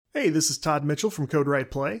Hey, this is Todd Mitchell from Code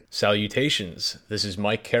Right Play. Salutations, this is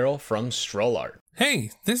Mike Carroll from Stroll Art.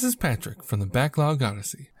 Hey, this is Patrick from the Backlog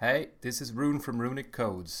Odyssey. Hey, this is Rune from Runic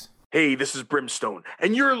Codes. Hey, this is Brimstone,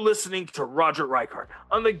 and you're listening to Roger Reichart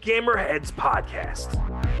on the Gamerheads Podcast.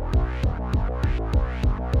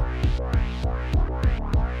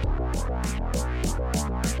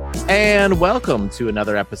 And welcome to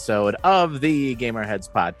another episode of the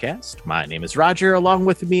Gamerheads Podcast. My name is Roger. Along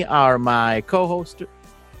with me are my co-host.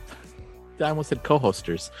 I almost said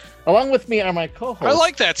co-hosters. Along with me are my co-hosts. I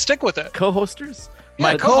like that. Stick with it. Co-hosters? Yeah,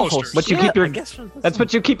 My co-hosters. But you keep your that's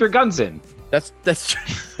what you keep your guns in. That's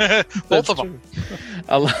true. Both of them.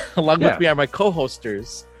 Along with me are my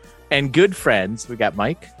co-hosters and good friends. We got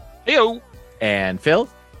Mike. Heyo. And Phil.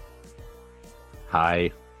 Hi.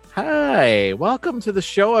 Hi, welcome to the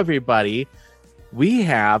show, everybody.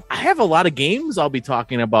 I have a lot of games I'll be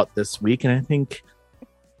talking about this week, and I think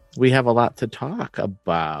we have a lot to talk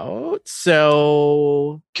about.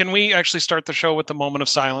 So, Can we actually start the show with the moment of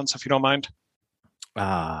silence, if you don't mind?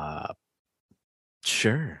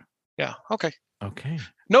 Sure. Yeah. Okay. Okay.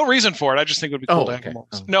 No reason for it. I just think it would be cool to have okay. a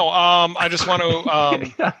moment. No. I just want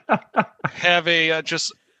to have a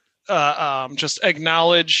just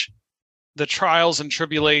acknowledge the trials and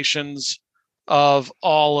tribulations of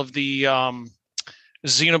all of the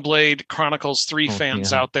Xenoblade Chronicles 3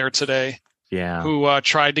 fans out there today. Yeah. Who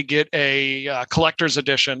tried to get a collector's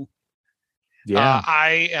edition. Yeah.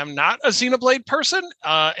 I am not a Xenoblade person,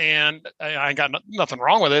 and I got nothing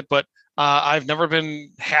wrong with it, but I've never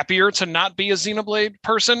been happier to not be a Xenoblade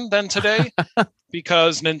person than today,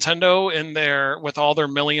 because Nintendo, with all their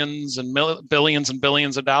millions and billions and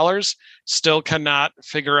billions of dollars, still cannot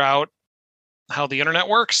figure out how the internet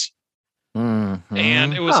works. Mm-hmm.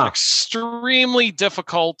 And it was an extremely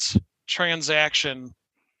difficult transaction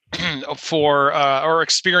or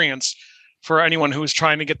experience for anyone who was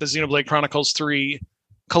trying to get the Xenoblade Chronicles 3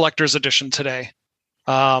 collector's edition today.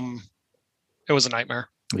 It was a nightmare.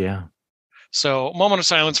 Yeah. So, moment of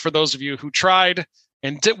silence for those of you who tried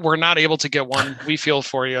and were not able to get one. We feel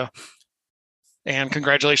for you. And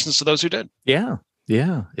congratulations to those who did. Yeah.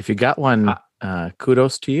 Yeah. If you got one,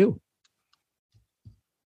 kudos to you.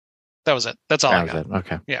 That was it. That's all I got.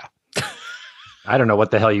 Okay. Yeah. I don't know what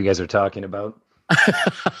the hell you guys are talking about.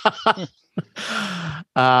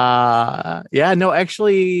 Yeah, no,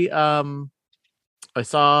 actually, I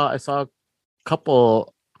saw a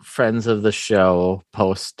couple friends of the show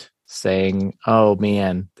post saying, "Oh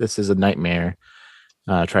man, this is a nightmare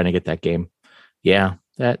trying to get that game." Yeah,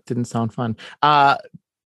 that didn't sound fun. On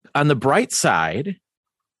the bright side,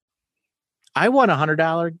 I won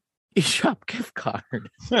 $100 eShop gift card.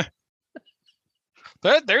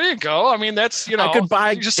 There you go. I mean, that's, I could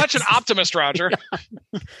buy, you're just such an optimist, Roger.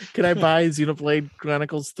 Could I buy Xenoblade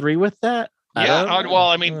Chronicles 3 with that? Yeah. Well,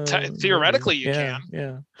 I mean, theoretically you can.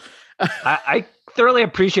 Yeah. I thoroughly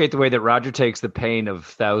appreciate the way that Roger takes the pain of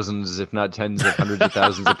thousands, if not tens of hundreds of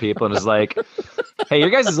thousands of people, and is like, "Hey, your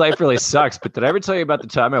guys' life really sucks, but did I ever tell you about the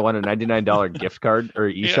time I won a $99 gift card or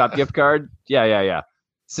eShop gift card? Yeah.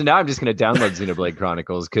 So now I'm just going to download Xenoblade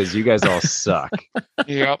Chronicles because you guys all suck."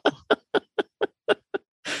 Yep.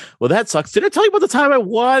 Well, that sucks. Did I tell you about the time I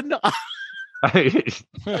won a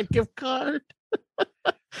gift card?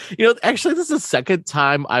 Actually, this is the second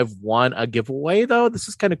time I've won a giveaway, though. This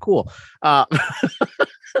is kind of cool.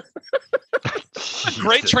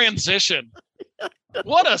 Great transition.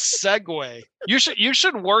 What a segue. You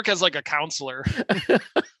should work as like a counselor,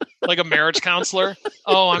 like a marriage counselor.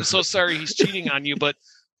 Oh, I'm so sorry he's cheating on you, but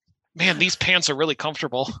man, these pants are really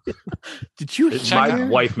comfortable. Did you? My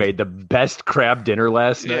wife made the best crab dinner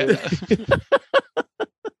last night.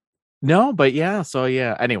 No, but yeah. So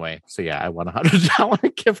yeah. Anyway, I won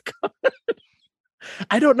 $100 gift card.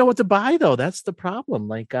 I don't know what to buy though. That's the problem.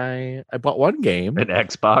 Like I bought one game, an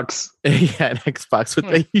Xbox. Yeah, an Xbox with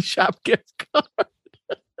the eShop gift card.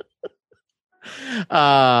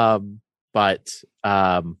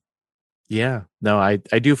 Yeah. No, I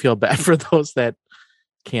do feel bad for those that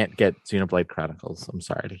can't get Xenoblade Chronicles. I'm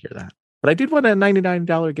sorry to hear that, but I did win a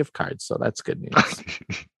 $99 gift card, so that's good news.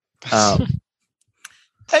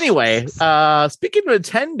 Anyway, speaking of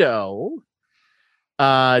Nintendo,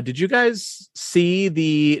 did you guys see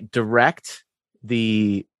the Direct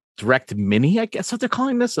Mini? I guess what they're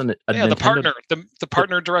calling this. The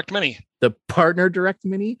partner Direct Mini. The partner Direct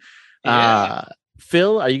Mini. Yeah.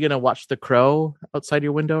 Phil, are you gonna watch the crow outside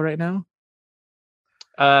your window right now?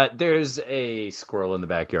 There's a squirrel in the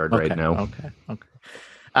backyard right now.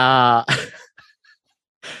 Okay.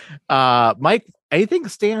 Mike, anything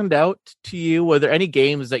stand out to you? Were there any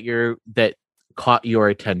games that caught your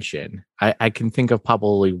attention? I can think of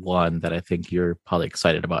probably one that I think you're probably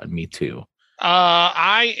excited about, and me too.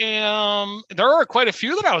 I am. There are quite a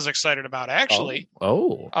few that I was excited about, actually.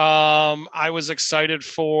 Oh. I was excited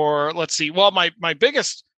for. Let's see. Well, my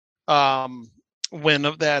biggest win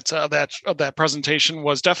of that presentation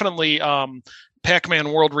was definitely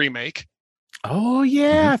Pac-Man World Remake. Oh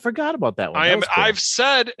yeah, I forgot about that one. I've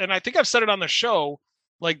said, and I think I've said it on the show,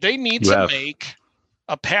 like they need to make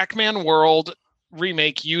a Pac-Man World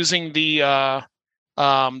remake using the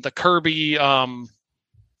Kirby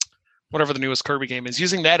whatever the newest Kirby game is,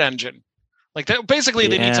 using that engine. Like that, basically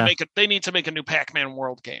they need to make a new Pac-Man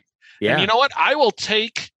World game. Yeah. And you know what? I will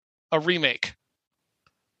take a remake.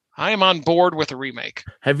 I am on board with a remake.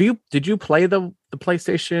 Did you play the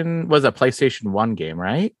PlayStation? Was a PlayStation 1 game,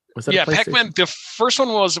 right? Was that Pac-Man? The first one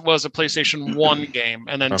was a PlayStation 1 game,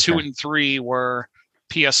 and then 2 and 3 were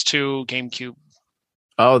PS2, GameCube.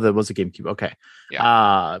 Oh, that was a GameCube. Okay.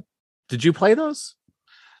 Yeah. Did you play those?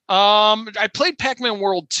 I played Pac-Man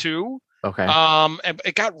World 2. Okay.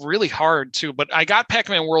 It got really hard too, but I got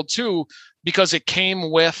Pac-Man World 2 because it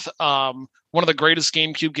came with one of the greatest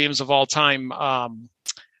GameCube games of all time,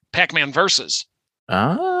 Pac-Man Versus.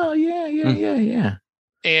 Oh, yeah.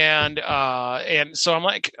 And so I'm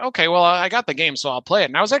like, okay, well, I got the game, so I'll play it.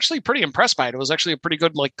 And I was actually pretty impressed by it. It was actually a pretty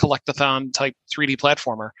good, like, collectathon type 3D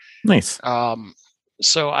platformer. Nice.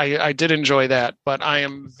 So I did enjoy that, but I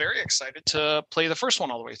am very excited to play the first one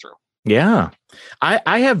all the way through. Yeah.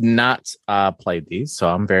 I have not played these, so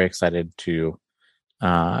I'm very excited to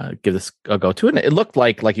give this a go to. And it looked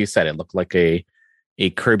like you said, it looked like a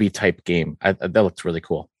Kirby type game. That looked really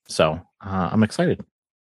cool. So I'm excited.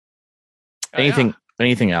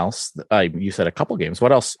 Anything else? You said a couple games.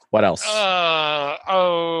 What else?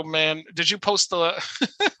 Oh man, did you post the?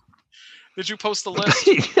 Did you post the list?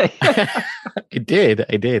 I did.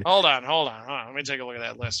 Hold on. Let me take a look at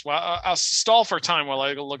that list. Well, I'll stall for time while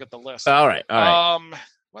I go look at the list. All right.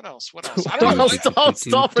 What else? I don't know.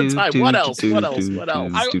 Stall for time. What else?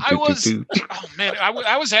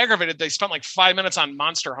 I was aggravated. They spent like 5 minutes on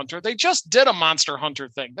Monster Hunter. They just did a Monster Hunter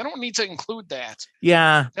thing. They don't need to include that.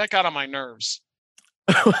 Yeah. That got on my nerves.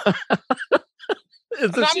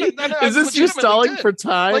 Is this you stalling for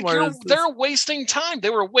time? Like they're wasting time. They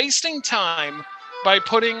were wasting time by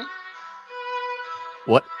putting.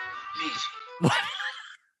 What?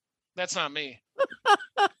 That's not me.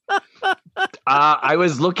 I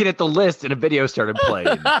was looking at the list and a video started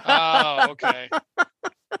playing. Oh, okay.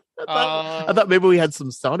 I thought maybe we had some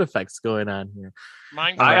sound effects going on here.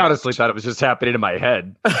 Minecraft. I honestly thought it was just happening in my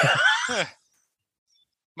head.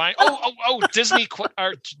 Disney.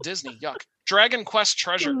 Yuck. Dragon Quest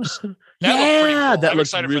Treasures. That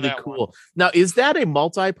looks really cool. One. Now, is that a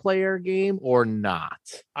multiplayer game or not?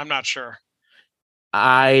 I'm not sure.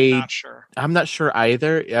 I'm not sure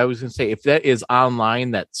either. I was going to say, if that is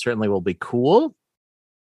online, that certainly will be cool,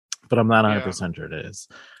 but I'm not 100% sure it is.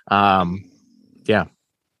 Yeah.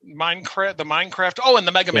 Minecraft. Oh, and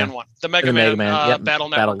the Mega Man one. The Mega Man Battle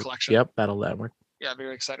Network collection. Yep, Battle Network. Yeah,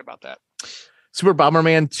 very excited about that. Super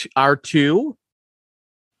Bomberman R2.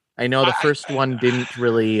 I know the first one didn't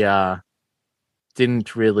really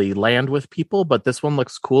land with people, but this one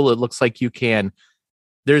looks cool. It looks like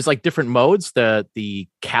there's like different modes. The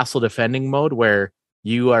castle defending mode where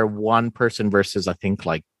you are one person versus I think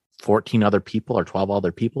like 14 other people or 12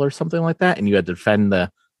 other people or something like that, and you had to defend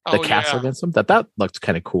the castle against them. That looked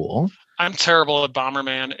kind of cool. I'm terrible at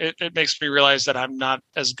Bomberman. It makes me realize that I'm not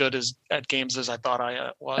as good at games as I thought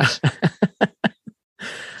I was.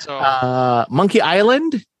 So Monkey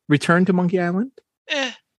Island. Return to Monkey Island?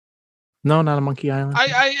 No, not a Monkey Island.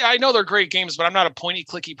 I know they're great games, but I'm not a pointy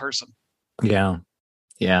clicky person. Yeah.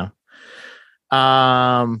 For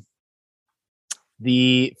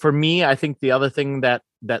me, I think the other thing that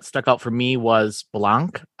stuck out for me was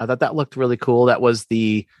Blanc. I thought that looked really cool. That was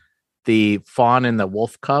the fawn and the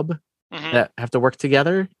wolf cub that have to work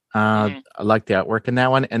together. I like the artwork in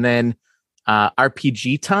that one. And then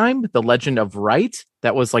RPG Time, The Legend of Wright.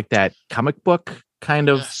 That was like that comic book kind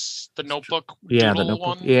of the Notebook. The Notebook.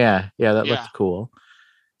 One. Yeah, that looked cool.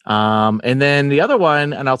 And then the other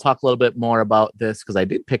one, and I'll talk a little bit more about this because I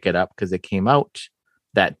did pick it up because it came out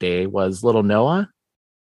that day, was Little Noah,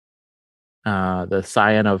 the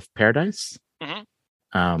Scion of Paradise.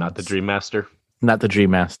 Not the Dream Master. Not the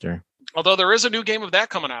Dream Master. Although there is a new game of that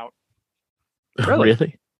coming out.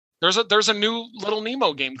 Really? There's a new Little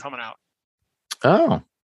Nemo game coming out. Oh.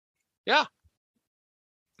 Yeah.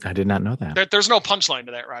 I did not know that. There's no punchline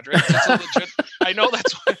to that, Roger. It's a legit, I know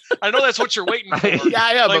that's what you're waiting for.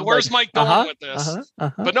 Yeah. Like, where's Mike going with this?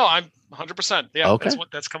 But no, I'm 100%. Yeah, okay.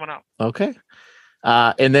 That's coming out. Okay.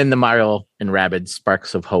 And then the Mario and Rabbids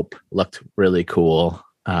Sparks of Hope looked really cool.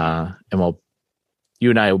 And you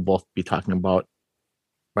and I will both be talking about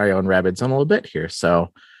Mario and Rabbids in a little bit here.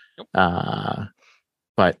 So, but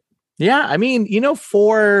yeah, I mean,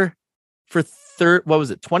 for what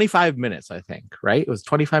was it? 25 minutes, I think, right? It was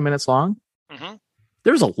 25 minutes long. Mm-hmm.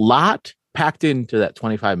 There was a lot packed into that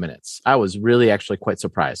 25 minutes. I was really actually quite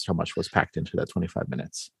surprised how much was packed into that 25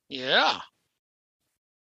 minutes. Yeah.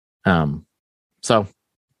 So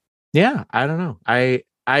yeah, I don't know. I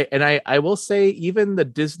will say even the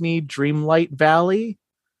Disney Dreamlight Valley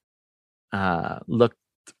looked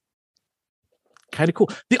kind of cool.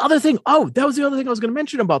 The other thing, that was the other thing I was going to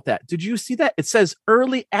mention about that. Did you see that? It says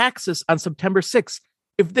early access on September 6th.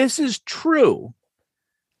 If this is true,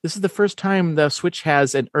 this is the first time the Switch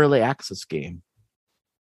has an early access game.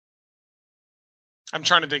 I'm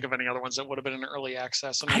trying to think of any other ones that would have been in early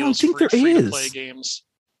access. I don't think there is. Play games.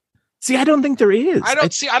 See, I don't think there is. I'm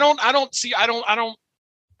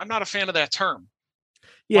not a fan of that term.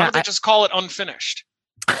 Yeah, why don't they just call it unfinished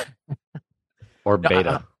or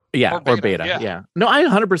beta? Or beta. Yeah. No, I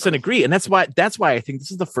 100% agree, and that's why I think this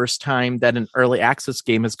is the first time that an early access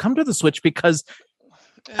game has come to the Switch, because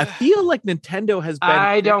I feel like Nintendo has been.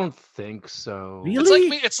 I don't think so.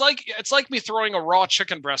 Really? It's like me throwing a raw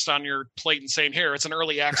chicken breast on your plate and saying, "Here, it's an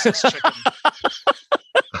early access chicken."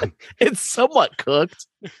 It's somewhat cooked.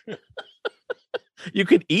 You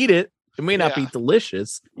could eat it. It may not be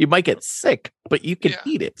delicious. You might get sick, but you can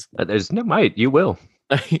eat it. There's no might. You will.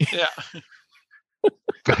 Yeah.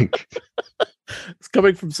 It's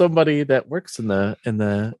coming from somebody that works in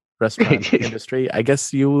the restaurant industry. I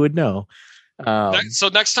guess you would know. So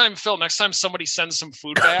next time somebody sends some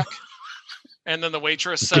food back, and then the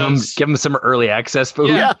waitress says, "Give them some early access food."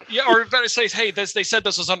 Yeah, or better say, "Hey, they said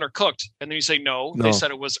this was undercooked," and then you say, "No, they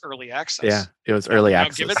said it was early access." Yeah, it was early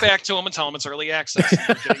access. Give it back to them and tell them it's early access. And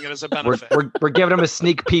you're getting it as a benefit. We're giving them a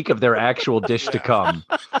sneak peek of their actual dish to come.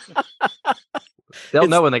 They'll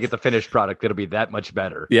know when they get the finished product. It'll be that much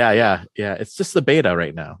better. Yeah. It's just the beta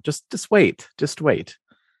right now. Just wait.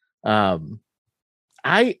 I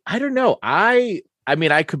don't know. I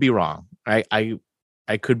mean, I could be wrong. I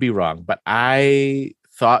could be wrong, but I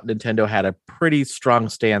thought Nintendo had a pretty strong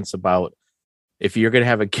stance about if you're going to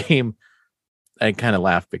have a game. I kind of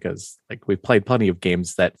laugh because we've played plenty of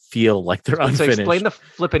games that feel like they're unfinished. Explain the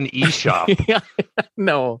flipping eShop. Yeah,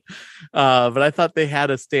 no, but I thought they had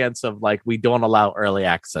a stance of we don't allow early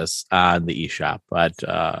access on the eShop. But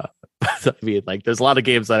I mean, there's a lot of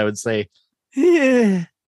games that I would say, I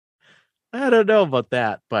don't know about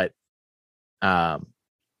that. But I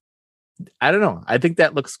don't know. I think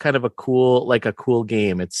that looks kind of a cool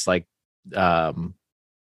game. It's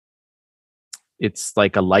it's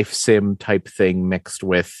like a life sim type thing mixed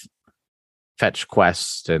with fetch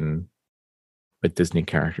quest and with Disney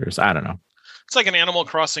characters. I don't know. It's like an Animal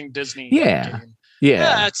Crossing Disney game.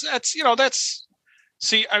 Yeah. That's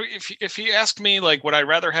see, if you ask me, would I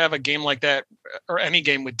rather have a game like that or any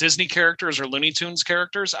game with Disney characters or Looney Tunes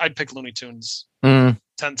characters? I'd pick Looney Tunes 10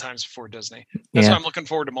 times before Disney. That's why I'm looking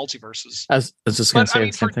forward to multiverses. I was just going to say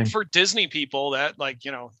the same thing. For Disney people, that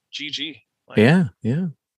GG. Yeah.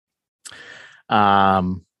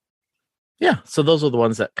 So those are the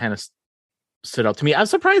ones that kind of stood out to me. I'm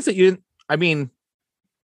surprised that you didn't. I mean,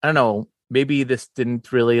 I don't know. Maybe this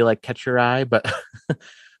didn't really catch your eye, but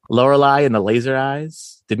Lorelei and the Laser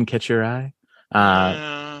Eyes didn't catch your eye.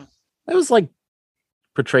 It was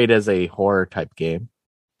portrayed as a horror type game.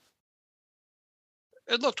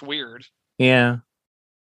 It looked weird. Yeah.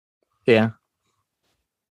 I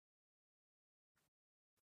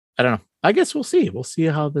don't know. I guess we'll see. We'll see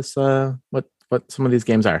how this what some of these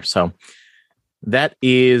games are. So that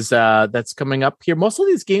is that's coming up here. Most of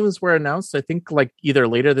these games were announced, I think, either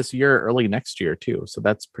later this year or early next year too. So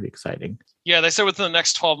that's pretty exciting. Yeah, they said within the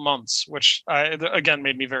next 12 months, which again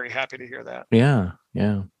made me very happy to hear that. Yeah.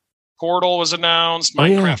 Portal was announced.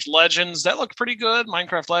 Minecraft Legends, that looked pretty good.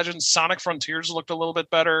 Minecraft Legends, Sonic Frontiers looked a little bit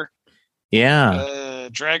better. Yeah.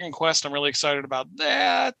 Dragon Quest, I'm really excited about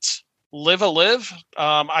that. Live a Live.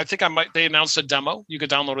 I think they announced a demo. You could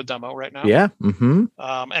download a demo right now. Yeah. Mm-hmm.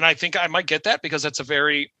 And I think I might get that because it's a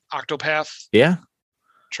very Octopath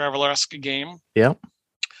Traveler-esque game. Yeah.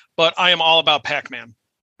 But I am all about Pac-Man.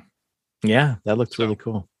 Yeah, that looks really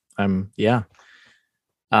cool. We'll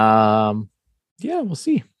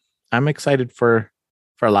see. I'm excited for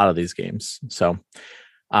a lot of these games. So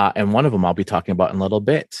and one of them I'll be talking about in a little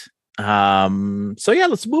bit.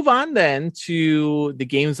 Let's move on then to the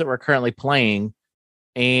games that we're currently playing.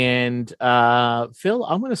 And Phil,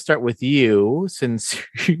 I'm going to start with you since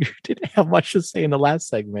you didn't have much to say in the last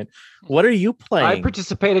segment. What are you playing? I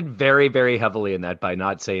participated very, very heavily in that by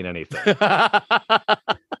not saying anything.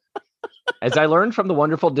 As I learned from the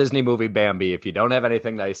wonderful Disney movie Bambi, if you don't have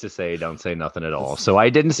anything nice to say, don't say nothing at all. So I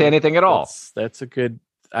didn't say anything at all. That's a good.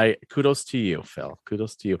 Kudos to you, Phil.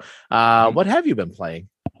 Kudos to you. What have you been playing?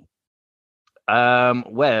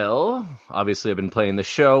 Well, obviously I've been playing the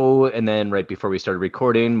show, and then right before we started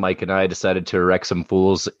recording, Mike and I decided to wreck some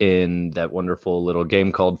fools in that wonderful little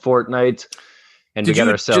game called Fortnite, and we got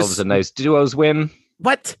ourselves a nice duos win.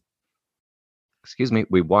 What? Excuse me,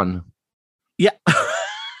 we won. Yeah.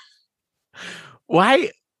 Why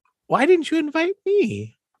didn't you invite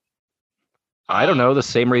me? I don't know. The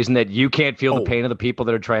same reason that you can't feel the pain of the people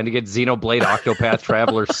that are trying to get Xenoblade Octopath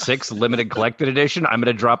Traveler 6 Limited Collected Edition. I'm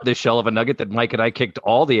going to drop this shell of a nugget that Mike and I kicked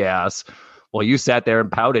all the ass while you sat there and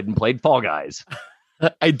pouted and played Fall Guys.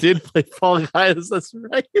 I did play Fall Guys. That's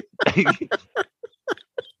right.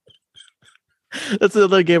 That's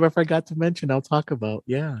another game I forgot to mention. I'll talk about.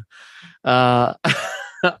 Yeah. But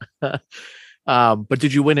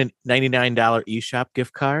did you win a $99 eShop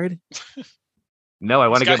gift card? No, I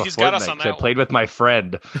want to give a Fortnite. I played with my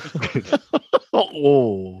friend.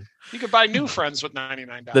 Oh, you could buy new friends with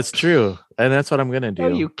 $99. That's true, and that's what I'm gonna do. No,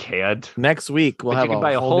 you can't. Next week we'll have. You can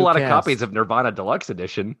buy a whole lot of copies of Nirvana Deluxe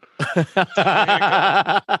Edition.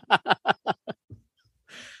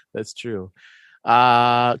 That's true.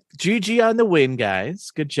 GG on the win,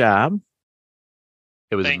 guys. Good job.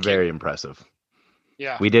 It was very impressive.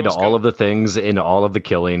 Yeah, we did all of the things in all of the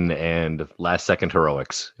killing and last second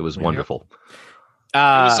heroics. It was wonderful. It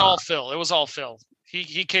was all Phil.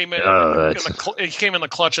 He came in. He came in the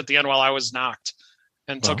clutch at the end while I was knocked,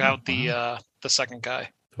 and took out the second guy.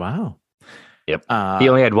 Wow. Yep. He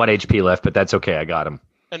only had 1 HP left, but that's okay. I got him.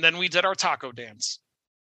 And then we did our taco dance.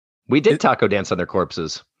 We did taco dance on their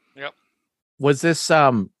corpses. Yep. Was this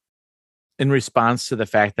in response to the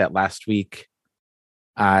fact that last week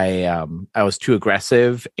I was too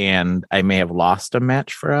aggressive and I may have lost a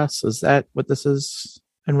match for us? Is that what this is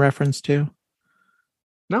in reference to?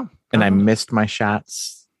 No. And I missed my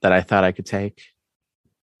shots that I thought I could take.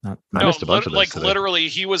 I missed a bunch of this literally,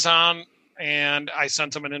 he was on, and I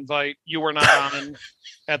sent him an invite. You were not on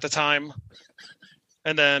at the time,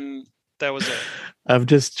 and then that was it. I'm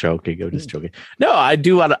just joking. No, I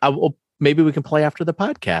do want to. Maybe we can play after the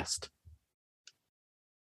podcast.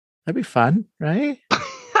 That'd be fun, right?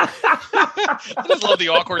 I just love the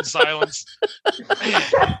awkward silence.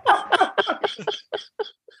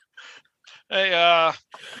 Hey,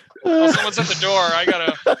 someone's at the door. I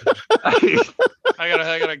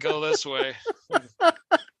gotta go this way.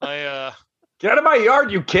 Get out of my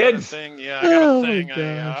yard, you kids! I got a thing.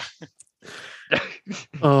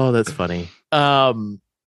 Oh, that's funny.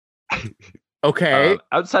 Okay.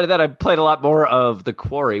 Outside of that, I played a lot more of The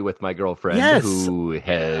Quarry with my girlfriend, who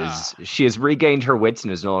she has regained her wits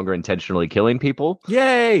and is no longer intentionally killing people.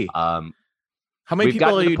 Yay! How many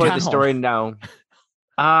people are you down? The story now.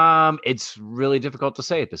 It's really difficult to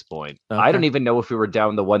say at this point. Okay. I don't even know if we were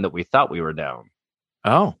down the one that we thought we were down.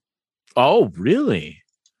 Oh, really?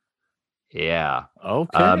 Yeah.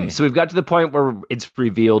 Okay. So we've got to the point where it's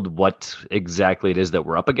revealed what exactly it is that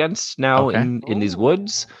we're up against now in these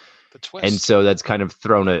woods. The twist. And so that's kind of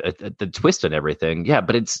thrown the twist on everything. Yeah,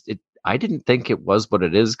 but I didn't think it was what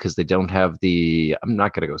it is because they don't have I'm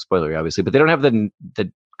not going to go spoilery, obviously, but they don't have the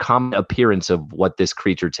common appearance of what this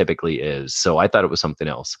creature typically is. So I thought it was something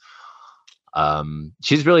else.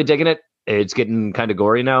 She's really digging it. It's getting kind of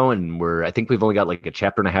gory now, and I think we've only got like a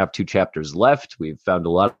chapter and a half, 2 chapters left. We've found a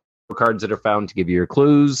lot of cards that are found to give you your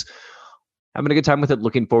clues. Having a good time with it.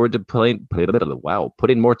 Looking forward to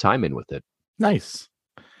putting more time in with it. Nice.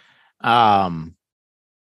 For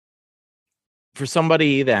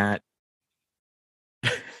somebody that,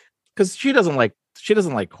 because she doesn't like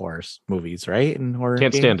horror movies, right? And horror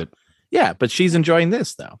can't games. stand it. Yeah, but she's enjoying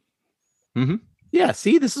this though. Mm-hmm. Yeah,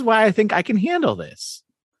 see, this is why I think I can handle this.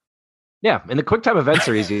 Yeah, and the QuickTime events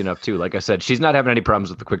are easy enough too. Like I said, she's not having any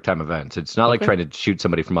problems with the QuickTime events. It's not like trying to shoot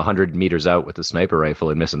somebody from 100 meters out with a sniper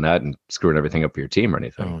rifle and missing that and screwing everything up for your team or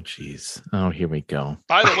anything. Oh, jeez. Oh, here we go.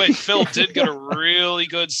 By the way, Phil did get a really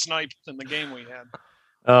good snipe in the game we had.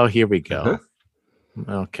 Oh, here we go.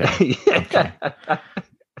 Okay. Okay.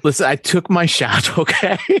 Listen, I took my shot,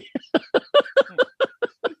 okay?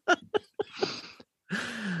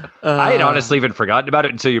 I had honestly even forgotten about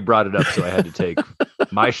it until you brought it up, so I had to take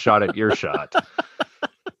my shot at your shot.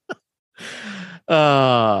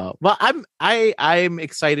 Well, I'm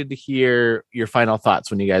excited to hear your final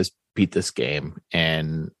thoughts when you guys beat this game,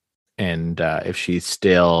 and if she's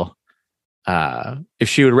still if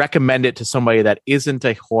she would recommend it to somebody that isn't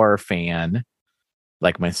a horror fan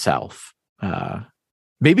like myself,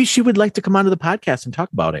 maybe she would like to come onto the podcast and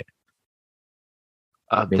talk about it.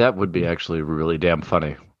 That would be actually really damn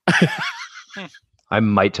funny. I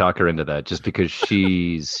might talk her into that just because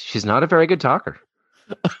she's not a very good talker.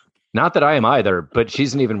 Not that I am either, but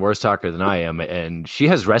she's an even worse talker than I am. And she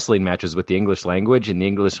has wrestling matches with the English language, and the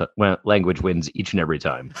English language wins each and every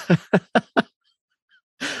time.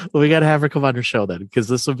 Well, we got to have her come on her show then, because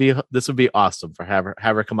this would be awesome for have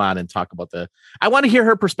her come on and talk about I want to hear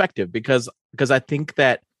her perspective because I think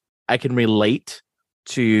that I can relate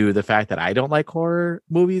to the fact that I don't like horror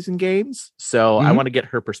movies and games. So I want to get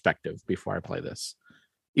her perspective before I play this.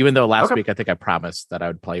 Even though last week I think I promised that I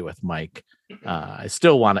would play with Mike, I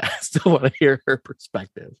still want to hear her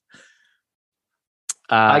perspective.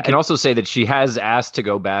 I can also say that she has asked to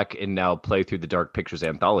go back and now play through the Dark Pictures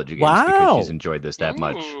anthology games because she's enjoyed this that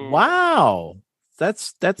much. Wow,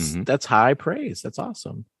 that's high praise. That's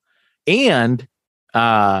awesome. And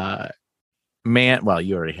well,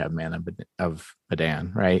 you already have Man of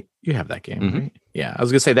Medan, right? You have that game, right? Yeah, I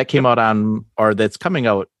was gonna say that came out that's coming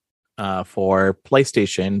out for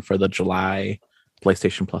PlayStation for the July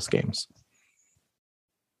PlayStation Plus games.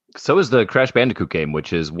 So is the Crash Bandicoot game,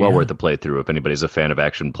 which is well worth a playthrough if anybody's a fan of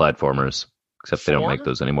action platformers. Except they don't make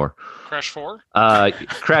those anymore. Crash 4?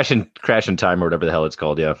 Crash in Time or whatever the hell it's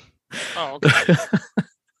called. Yeah. Oh, okay.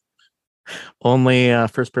 Only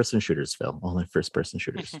first-person shooters, Phil. Only first-person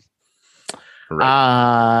shooters.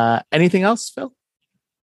 Right. Anything else, Phil?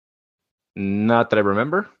 Not that I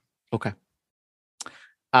remember. Okay.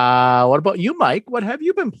 What about you, Mike? What have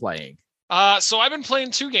you been playing? So I've been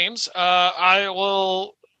playing 2 games.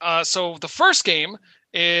 So the first game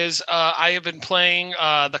is I have been playing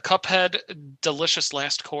the Cuphead Delicious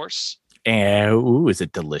Last Course. Is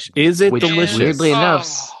it delicious? Is it delicious? Weirdly enough,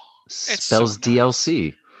 it's spells so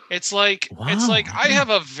DLC. It's like I have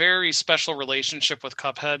a very special relationship with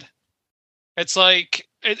Cuphead. It's like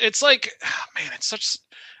man, it's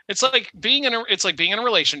like being in a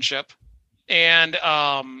relationship. And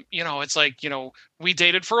it's like, we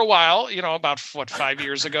dated for a while, about 5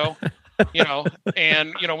 years ago,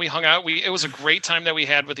 and we hung out. It was a great time that we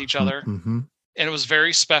had with each other, and it was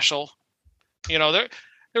very special. There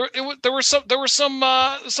were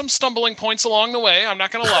some stumbling points along the way. I'm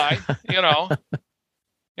not gonna lie.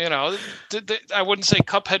 I wouldn't say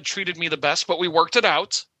Cuphead treated me the best, but we worked it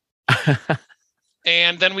out.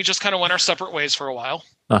 And then we just kind of went our separate ways for a while.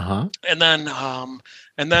 And then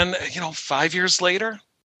 5 years later,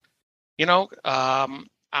 it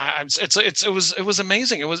was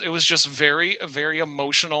amazing. It was just very, very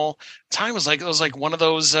emotional time. It was like one of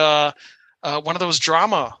those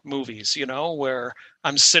drama movies, where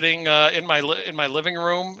I'm sitting in my living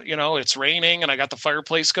room, it's raining and I got the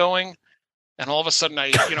fireplace going, and all of a sudden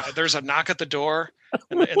there's a knock at the door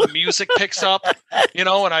and the music picks up, and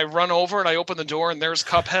I run over and I open the door and there's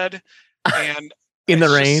Cuphead, and in the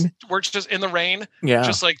rain. We're just in the rain. Yeah.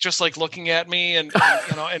 Just like looking at me and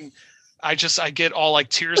and I get all like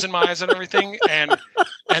tears in my eyes and everything. And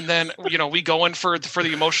then, we go in for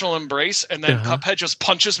the emotional embrace, and then Cuphead just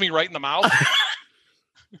punches me right in the mouth.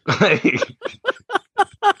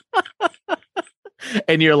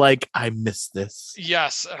 And you're like, I miss this.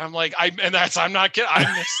 Yes. And I'm like, I'm not kidding.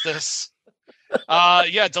 I miss this.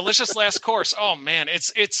 Delicious Last Course. Oh man,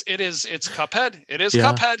 it's Cuphead. It is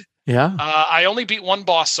Cuphead. Yeah. I only beat one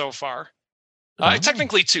boss so far.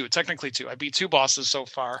 Technically two. I beat 2 bosses so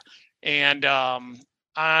far, and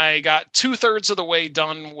I got 2/3 of the way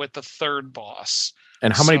done with the 3rd boss.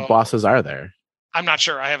 And how many bosses are there? I'm not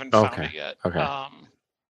sure. I haven't found it yet. Okay.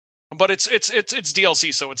 But it's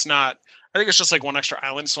DLC, so it's not. I think it's just like one extra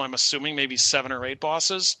island, so I'm assuming maybe 7 or 8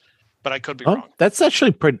 bosses, but I could be wrong. That's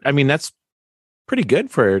actually pretty. I mean, that's pretty good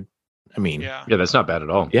for. Yeah, that's not bad at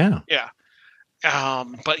all. Yeah. Yeah.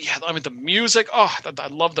 But yeah, I mean, the music, I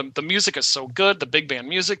love them. The music is so good. The big band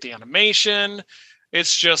music, the animation,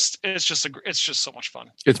 it's just so much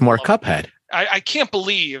fun. It's more Cuphead. I can't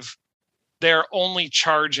believe they're only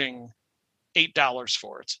charging $8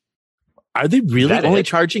 for it. Are they really only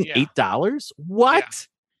charging $8? What? Yeah.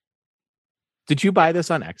 Did you buy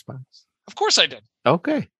this on Xbox? Of course I did.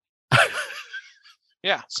 Okay.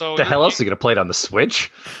 Yeah. So the hell else are you going to play it on the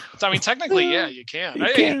Switch? I mean, technically, yeah, you can.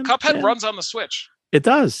 Cuphead runs on the Switch. It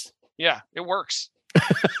does. Yeah, it works.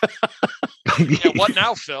 Yeah, what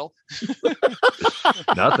now, Phil?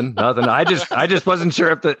 Nothing. I just wasn't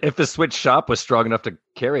sure if the Switch shop was strong enough to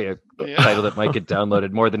carry a title that might get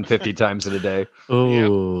downloaded more than 50 times in a day.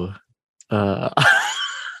 Oh. Yep.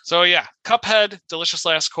 So yeah, Cuphead, Delicious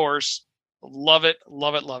Last Course. Love it.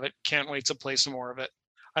 Can't wait to play some more of it.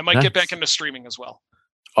 I might get back into streaming as well.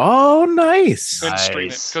 Oh, nice. And stream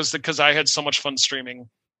it because I had so much fun streaming.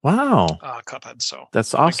 Wow. Cuphead. So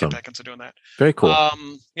that's I might awesome. get back into doing that. Very cool.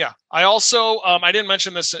 Yeah. I also I didn't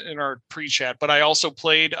mention this in our pre-chat, but I also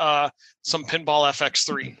played some Pinball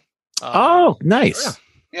FX3. Oh, nice.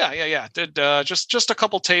 Yeah. Did just a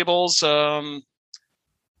couple tables.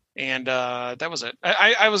 And that was it.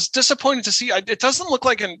 I was disappointed to see. It doesn't look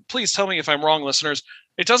like, and please tell me if I'm wrong, listeners.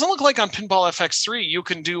 It doesn't look like on Pinball FX3 you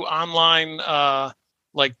can do online,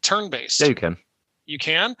 like turn-based. Yeah, you can. You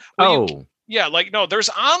can. Well, no. There's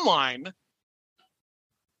online,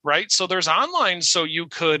 right? So there's online, so you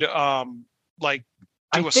could like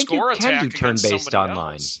do a score attack. I think you can do turn-based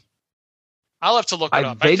online. Else. I'll have to look it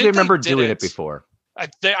up. I vaguely remember doing it before.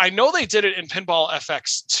 I know they did it in Pinball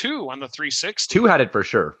FX2 on the 360. 2 had it for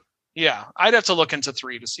sure. Yeah, I'd have to look into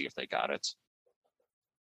 3 to see if they got it.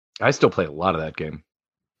 I still play a lot of that game.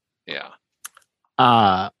 Yeah.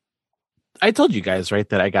 I told you guys, right,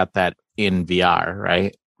 that I got that in VR,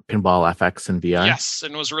 right? Pinball FX in VR. Yes,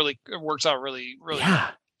 and it works out really, really yeah,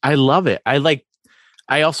 well. I love it.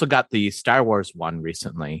 I also got the Star Wars one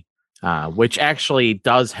recently, which actually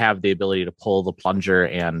does have the ability to pull the plunger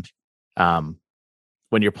and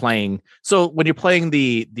when you're playing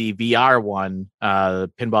the VR one,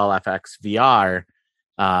 Pinball FX VR,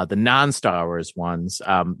 the non-Star Wars ones,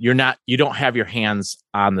 you don't have your hands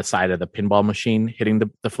on the side of the pinball machine hitting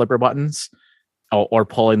the flipper buttons or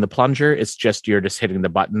pulling the plunger. It's just you're just hitting the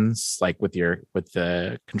buttons like with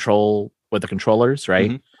the controllers,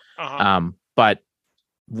 right? Mm-hmm. Uh-huh. But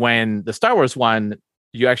when the Star Wars one,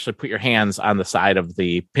 you actually put your hands on the side of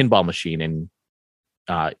the pinball machine and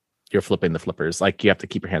you're flipping the flippers. Like you have to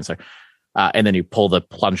keep your hands there, and then you pull the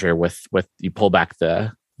plunger with you pull back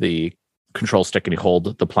the control stick and you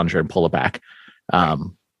hold the plunger and pull it back. I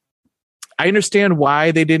understand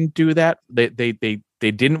why they didn't do that. They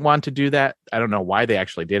didn't want to do that. I don't know why they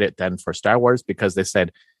actually did it then for Star Wars, because they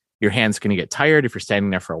said your hand's going to get tired if you're standing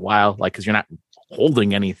there for a while, like, because you're not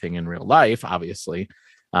holding anything in real life, obviously.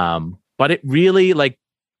 But it really, like,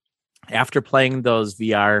 after playing those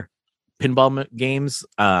VR pinball games,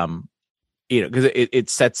 because it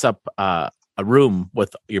sets up a room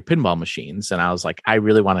with your pinball machines, and I was like, I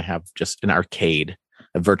really want to have just an arcade,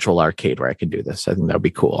 a virtual arcade where I can do this. I think that would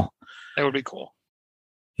be cool. That would be cool.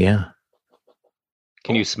 Yeah.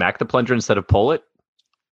 Can you smack the plunger instead of pull it?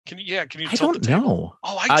 Can you I tilt don't the table? know.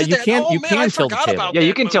 Oh, I did you that. can Oh, you man, can I tilt the forgot table. about Yeah, that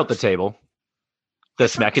you can tilt the move. table. The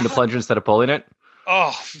smacking the plunger instead of pulling it.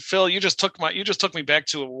 Oh, Phil, you just took me back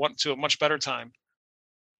to a much better time.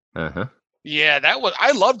 Uh-huh. Yeah,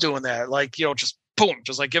 I love doing that. Like, just boom,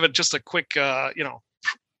 just like give it just a quick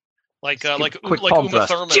like quick like palm Uma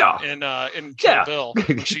thrust. Thurman Yeah. in Kill Yeah. Bill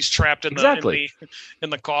when she's trapped in Exactly. in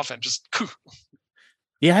the coffin. Just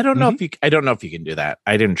Yeah, I don't know if you can do that.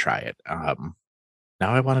 I didn't try it. Now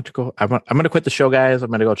I wanted to go. I'm going to quit the show, guys. I'm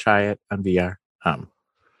going to go try it on VR.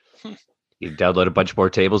 You download a bunch more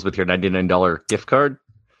tables with your $99 gift card.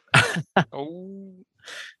 oh.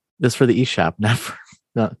 This is for the eShop, not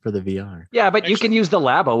for the VR. Yeah, but you can use the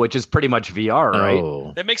Labo, which is pretty much VR, right?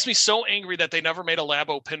 Oh. That makes me so angry that they never made a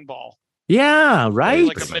Labo pinball. Yeah, right.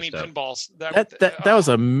 Like a mini pinballs. That was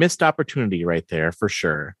a missed opportunity right there for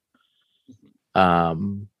sure.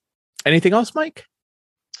 Anything else, Mike?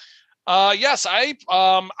 Yes, I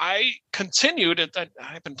continued it.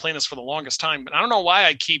 I've been playing this for the longest time, but I don't know why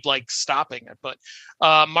I keep like stopping it. But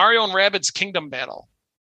Mario and Rabbids Kingdom Battle,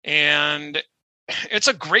 and it's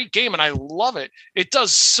a great game, and I love it. It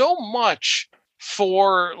does so much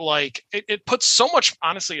for like it puts so much.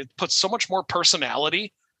 Honestly, it puts so much more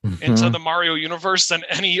personality into the Mario universe than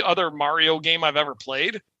any other Mario game I've ever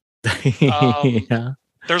played. Yeah.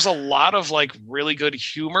 There's a lot of like really good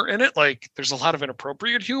humor in it. Like there's a lot of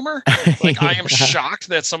inappropriate humor. Like I am shocked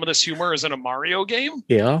that some of this humor is in a Mario game.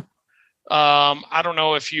 Yeah. I don't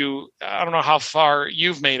know how far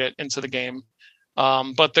you've made it into the game.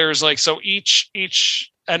 But there's like, so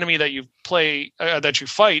each enemy that you play, that you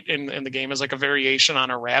fight in the game is like a variation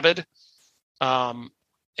on a Rabbid. And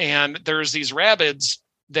there's these Rabbids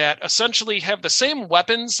that essentially have the same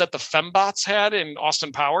weapons that the Fembots had in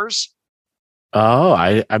Austin Powers. Oh,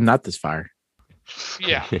 I'm not this far.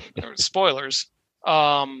 Yeah, spoilers.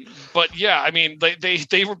 But yeah, I mean,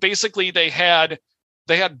 they were basically they had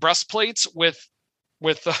breastplates with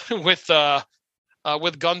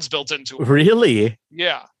guns built into them. Really?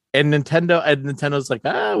 Yeah. And Nintendo's like,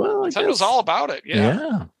 well, Nintendo's all about it.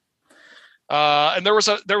 Yeah. And there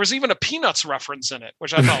was even a Peanuts reference in it,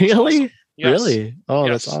 which I thought was really, awesome. Yes. really. Oh,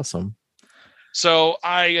 Yes. that's awesome. So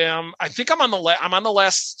I think I'm on the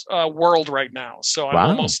last world right now. So I'm Wow.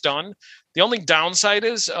 almost done. The only downside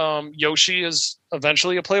is Yoshi is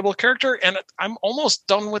eventually a playable character, and I'm almost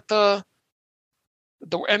done with the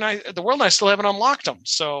world, and I still haven't unlocked them.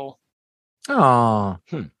 So, Oh,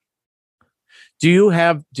 do you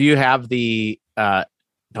have the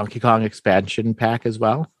Donkey Kong expansion pack as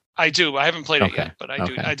well? I do. I haven't played it Okay. yet, but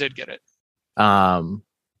Okay. I did get it.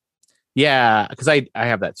 Yeah, because I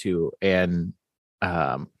have that too, and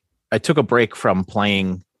I took a break from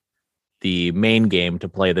playing the main game to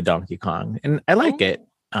play the Donkey Kong, and I like it.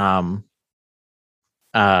 I'm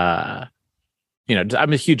a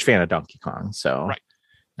huge fan of Donkey Kong, so Right.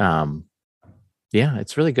 Yeah,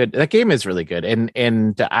 it's really good. That game is really good,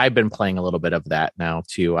 and I've been playing a little bit of that now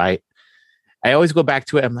too. I always go back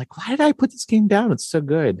to it. I'm like, why did I put this game down? It's so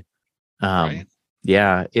good. Right.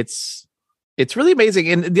 Yeah, it's really amazing.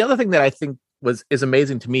 And the other thing that I think is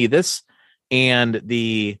amazing to me, this and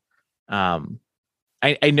the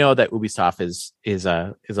I know that Ubisoft is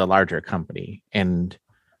a larger company, and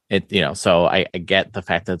so I get the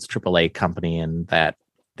fact that it's a AAA company and that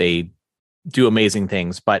they do amazing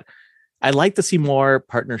things, but I like to see more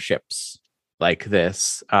partnerships like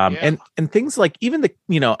this, and things like even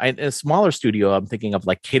a smaller studio. I'm thinking of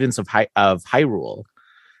like Cadence of Hyrule.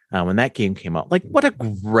 When that game came out, like what a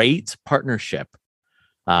great partnership.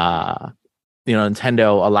 Nintendo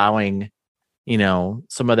allowing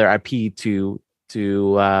some of their IP to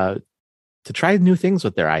try new things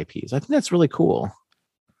with their IPs. I think that's really cool.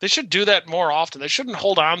 They should do that more often. They shouldn't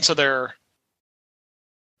hold on to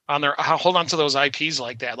those IPs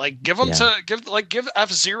like that. Like give them give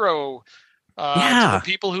F-Zero to the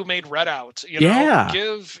people who made Redout.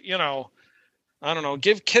 Give I don't know,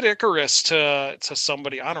 give Kid Icarus to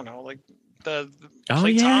somebody. I don't know, like the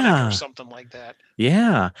Playtonic or something like that.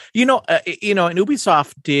 Yeah, and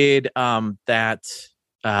Ubisoft did that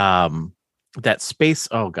space.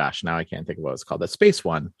 Oh gosh, now I can't think of what it's called. The space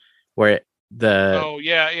one where not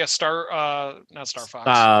Star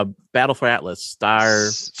Fox. Battle for Atlas,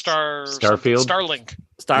 Starfield,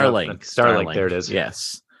 Starlink. There it is.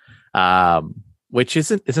 Yes. Which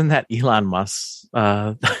isn't that Elon Musk's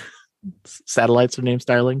satellites are named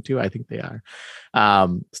Starlink too? I think they are.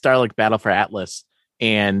 Starlink Battle for Atlas,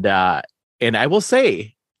 and I will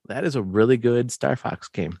say that is a really good Star Fox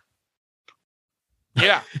game.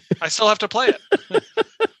 Yeah, I still have to play it.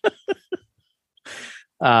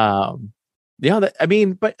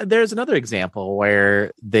 But there's another example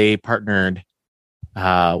where they partnered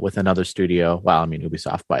with another studio. Well, I mean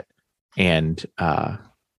Ubisoft, but and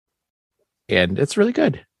it's really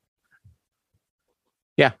good.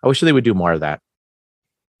 Yeah, I wish they would do more of that.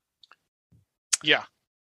 Yeah.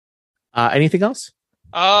 Anything else?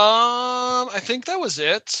 I think that was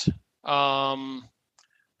it.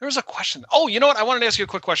 There was a question. Oh, you know what? I wanted to ask you a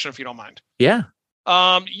quick question if you don't mind. Yeah.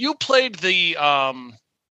 You played the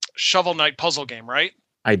Shovel Knight puzzle game, right?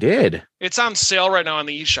 I did. It's on sale right now on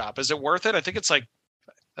the eShop. Is it worth it? I think it's like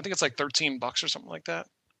 $13 or something like that.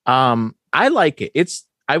 I like it.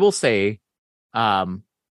 I will say, it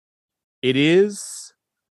is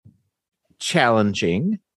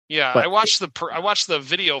challenging. Yeah, I watched the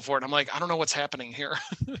video for it. I'm like, I don't know what's happening here.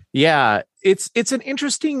 Yeah, it's an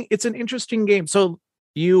interesting game. So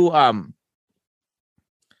you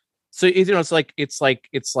it's like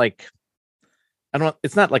I don't know,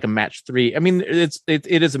 it's not like a match 3. I mean, it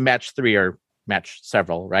is a match 3 or match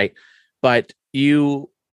several, right? But you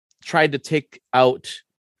tried to take out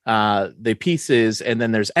the pieces, and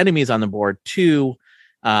then there's enemies on the board too.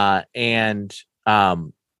 I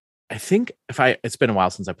think it's been a while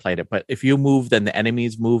since I played it, but if you move, then the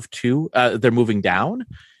enemies move too. They're moving down.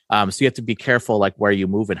 So you have to be careful, like where you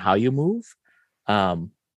move and how you move.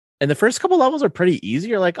 And the first couple levels are pretty easy.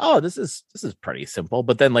 You're like, oh, this is pretty simple.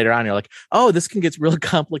 But then later on, you're like, oh, this can get real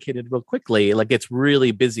complicated real quickly. Like it's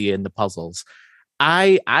really busy in the puzzles.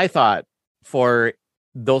 I thought for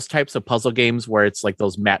those types of puzzle games where it's like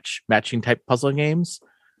those matching type puzzle games,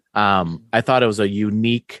 I thought it was a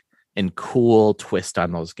unique and cool twist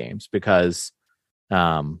on those games, because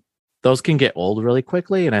those can get old really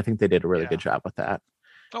quickly, and I think they did a really good job with that.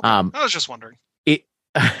 Okay. I was just wondering.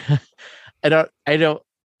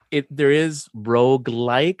 There is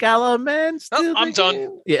roguelike elements. I'm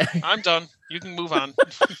done. Yeah, I'm done. You can move on.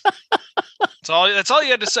 That's all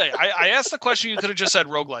you had to say. I asked the question. You could have just said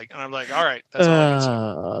roguelike, and I'm like, all right. That's all I can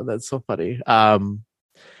say. That's so funny. I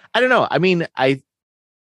don't know. I mean, I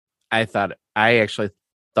actually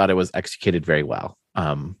thought it was executed very well.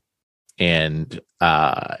 And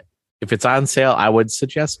if it's on sale, I would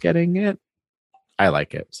suggest getting it. I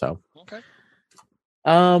like it. So okay.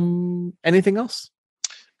 Anything else?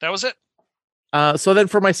 That was it. So then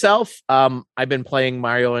for myself, I've been playing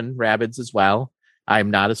Mario and Rabbids as well.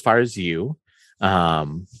 I'm not as far as you.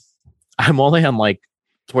 I'm only on like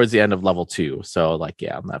towards the end of level 2, so like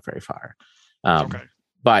I'm not very far. Okay.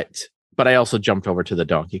 But I also jumped over to the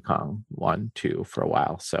Donkey Kong 1 too for a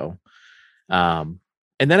while. So and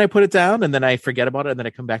then I put it down and then I forget about it and then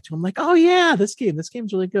I come back to it. I'm like, oh yeah, this game's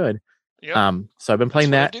really good. Yep. So I've been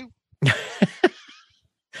playing that.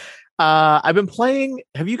 I've been playing.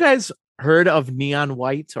 Have you guys heard of Neon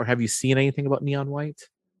White or have you seen anything about Neon White?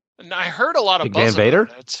 And I heard a lot of Big buzz Van Vader?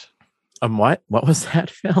 about it. What? What was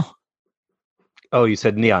that, Phil? Oh, you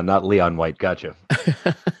said Neon, not Leon White. Gotcha.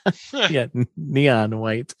 Yeah, Neon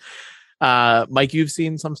White. Mike, you've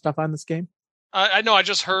seen some stuff on this game? I know. I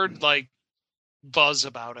just heard like buzz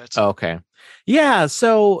about it. Okay. Yeah.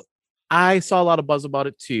 So I saw a lot of buzz about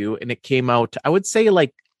it too. And it came out, I would say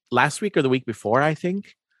like last week or the week before, I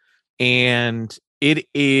think. And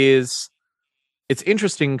it's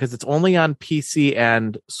interesting because it's only on PC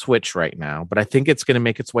and Switch right now, but I think it's going to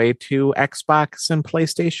make its way to Xbox and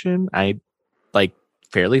PlayStation. I like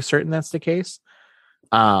fairly certain that's the case.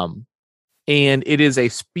 And it is a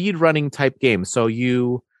speed running type game. So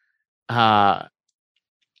you, the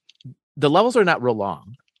levels are not real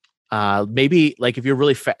long. Maybe like if you're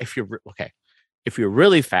really if you're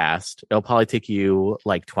really fast, it'll probably take you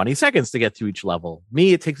like 20 seconds to get through each level.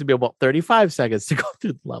 Me, it takes me about 35 seconds to go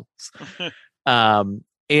through the levels.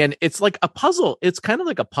 And it's like a puzzle. It's kind of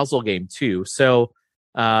like a puzzle game too. So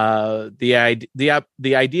the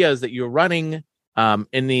idea is that you're running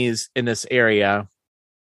in this area,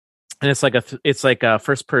 and it's like a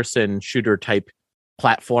first person shooter type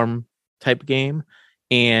platform type game,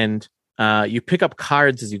 and you pick up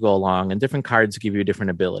cards as you go along, and different cards give you different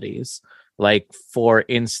abilities. Like for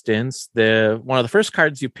instance, one of the first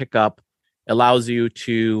cards you pick up allows you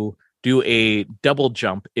to do a double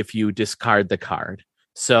jump if you discard the card.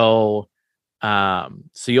 So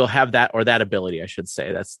you'll have that, or that ability, I should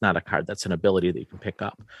say. That's not a card, that's an ability that you can pick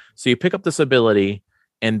up. So you pick up this ability,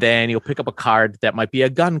 and then you'll pick up a card that might be a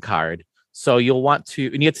gun card. So you'll want to,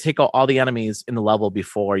 and you have to take out all the enemies in the level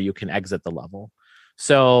before you can exit the level.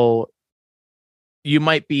 So you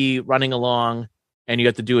might be running along and you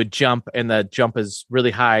have to do a jump, and the jump is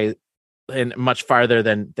really high and much farther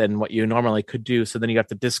than what you normally could do. So then you have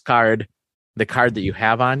to discard the card that you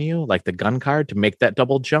have on you, like the gun card, to make that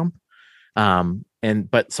double jump. But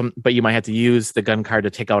you might have to use the gun card to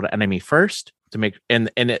take out an enemy first to make,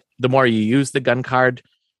 the more you use the gun card,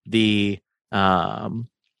 the gun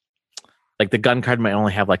card might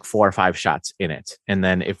only have like 4 or 5 shots in it. And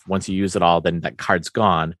then once you use it all, then that card's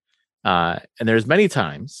gone. And there's many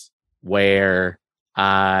times where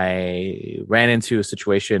I ran into a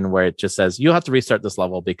situation where it just says, you'll have to restart this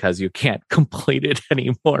level because you can't complete it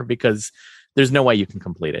anymore, because there's no way you can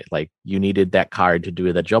complete it. Like, you needed that card to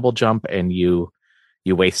do the double jump and you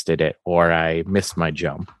wasted it, or I missed my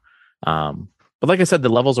jump. But like I said, the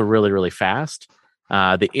levels are really, really fast.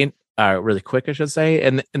 Really quick, I should say.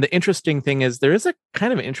 And the interesting thing is there is a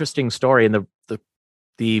kind of interesting story, and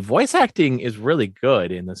the voice acting is really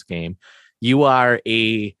good in this game. You are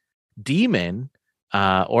a demon,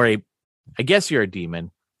 I guess you're a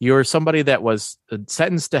demon. You're somebody that was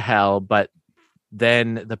sentenced to hell, but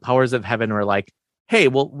then the powers of heaven were like, hey,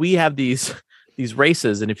 well, we have these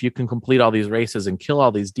races, and if you can complete all these races and kill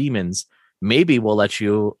all these demons, maybe we'll let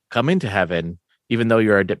you come into heaven, even though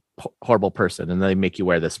you're a horrible person. And they make you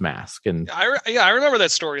wear this mask. And I remember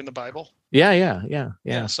that story in the Bible. Yeah.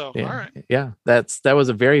 So yeah. All right. Yeah, that was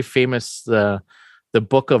a very famous. The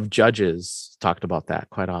Book of Judges talked about that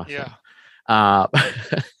quite often. Yeah.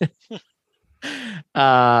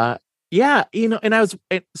 Yeah,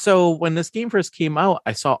 and so when this game first came out,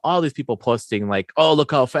 I saw all these people posting like, oh,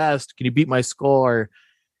 look how fast, can you beat my score?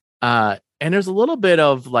 And there's a little bit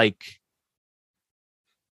of like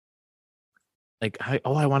I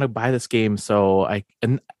want to buy this game, so I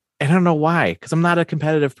don't know why, because I'm not a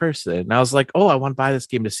competitive person. And I was like, oh, I want to buy this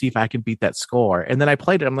game to see if I can beat that score. And then I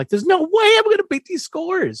played it. I'm like, there's no way I'm going to beat these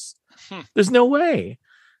scores. There's no way.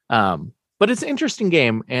 But it's an interesting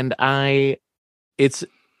game, and I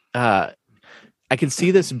can see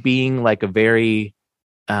this being like a very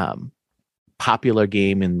popular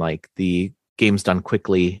game in like the games done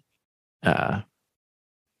quickly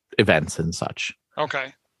events and such.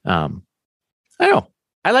 Okay. I don't know.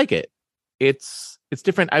 I like it. It's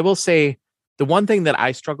different. I will say the one thing that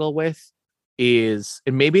I struggle with is,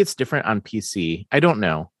 and maybe it's different on PC, I don't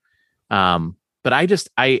know. But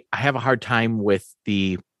I have a hard time with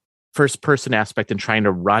the first person aspect and trying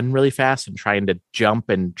to run really fast and trying to jump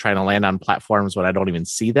and trying to land on platforms when I don't even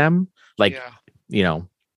see them. So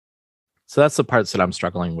that's the parts that I'm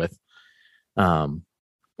struggling with.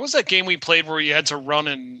 Well, What was that game we played where you had to run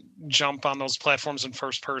and jump on those platforms in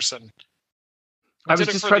first person? I was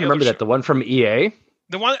just trying to remember that. The one from EA?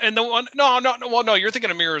 No, you're thinking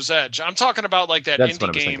of Mirror's Edge. I'm talking about like that That's indie what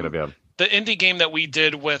I was game. thinking of, yeah. The indie game that we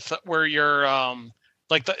did with where you're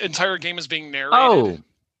like the entire game is being narrated. Oh,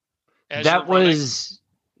 as that you're running. was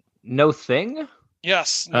No Thing?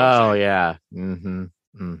 Yes. Yeah. Yeah, No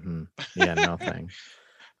Thing.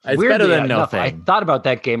 It's Weirdly better than No enough, Thing. I thought about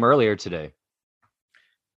that game earlier today.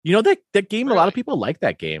 You know that game. A lot of people like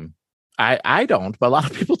that game. I don't, but a lot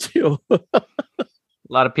of people do. A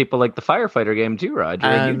lot of people like the Firefighter game too, Roger.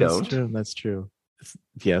 And you don't. That's true.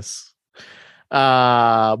 Yes.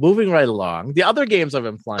 Moving right along. The other games I've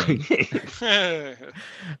been playing.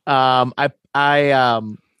 I'm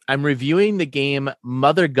reviewing the game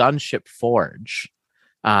Mother Gunship Forge.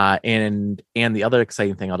 And the other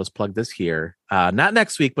exciting thing, I'll just plug this here. Not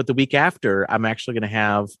next week, but the week after, I'm actually going to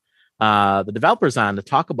have the developers on to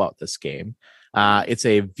talk about this game. It's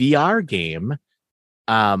a VR game.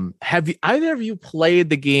 Have either of you played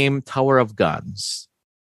the game Tower of Guns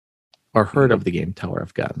or heard of the game Tower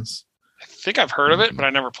of Guns? I think I've heard of it, but I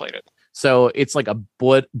never played it. So it's like a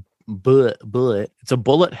bullet. It's a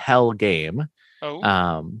bullet hell game.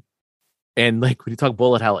 Oh. And like when you talk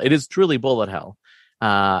bullet hell, it is truly bullet hell.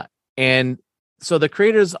 And so the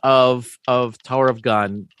creators of Tower of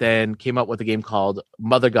Gun then came up with a game called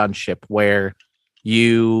Mother Gunship, where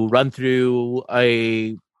you run through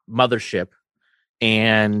a mothership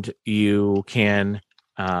and you can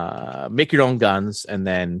make your own guns and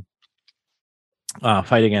then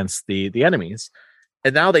fight against the enemies.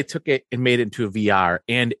 And now they took it and made it into a VR,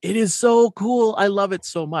 and it is so cool. I love it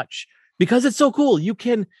so much because it's so cool. You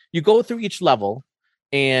go through each level.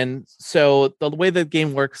 And so the way the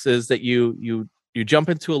game works is that you jump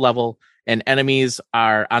into a level and enemies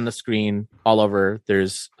are on the screen all over.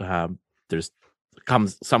 There's some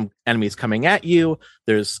enemies coming at you.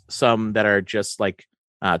 There's some that are just like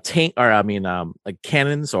like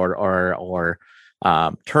cannons or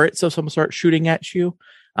turrets of some sort shooting at you.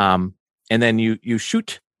 And then you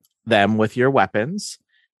shoot them with your weapons,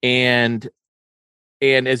 and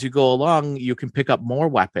as you go along, you can pick up more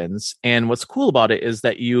weapons. And what's cool about it is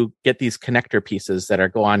that you get these connector pieces that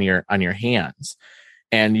go on your hands,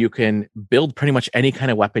 and you can build pretty much any kind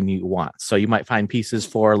of weapon you want. So you might find pieces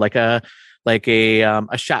for like a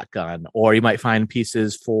shotgun, or you might find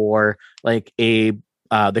pieces for like they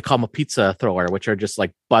call them a pizza thrower, which are just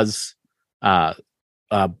like buzz saw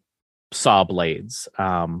blades.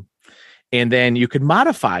 And then you could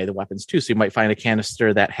modify the weapons too. So you might find a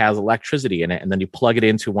canister that has electricity in it, and then you plug it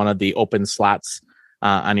into one of the open slots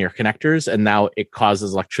on your connectors, and now it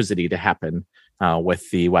causes electricity to happen with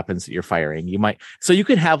the weapons that you're firing. So you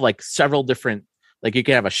could have like several different, like you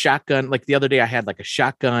could have a shotgun. Like the other day I had like a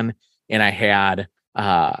shotgun, and I had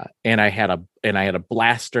a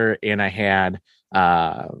blaster, and I had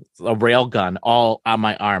a rail gun all on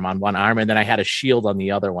one arm, and then I had a shield on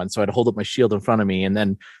the other one, so I'd hold up my shield in front of me, and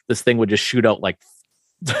then this thing would just shoot out like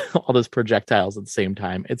all those projectiles at the same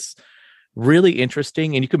time. It's really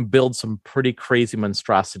interesting, and you can build some pretty crazy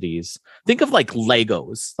monstrosities. Think of like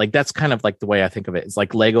Legos. Like that's kind of like the way I think of it. It's like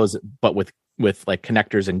Legos, but with like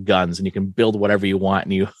connectors and guns, and you can build whatever you want,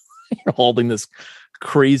 and you're holding this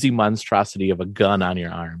crazy monstrosity of a gun on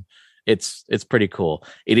your arm. It's pretty cool.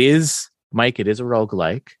 It is, Mike, it is a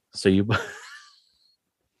roguelike. So you're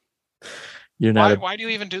not. Why do you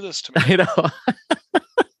even do this to me? I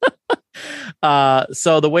know.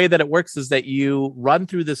 So the way that it works is that you run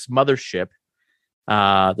through this mothership,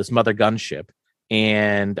 this mother gunship,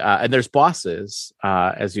 and there's bosses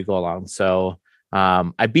as you go along. So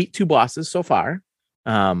I beat 2 bosses so far.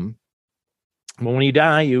 When you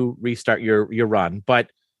die, you restart your run. But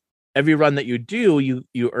every run that you do,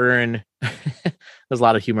 you earn. There's a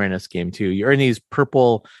lot of humor in this game too. You earn these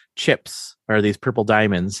purple chips or these purple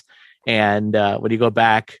diamonds, and when you go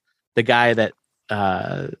back, the guy that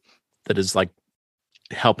is like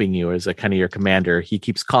helping you as a kind of your commander, he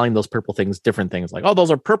keeps calling those purple things different things. Like, oh,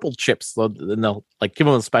 those are purple chips. And they'll like give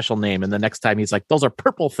them a special name, and the next time he's like, those are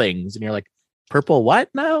purple things, and you're like, purple what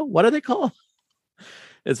now? What are they called?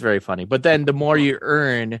 It's very funny. But then the more you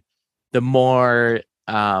earn, the more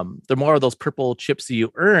of those purple chips that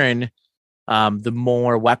you earn, the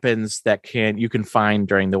more weapons that you can find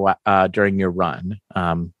during your run,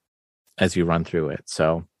 as you run through it.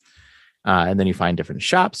 So, and then you find different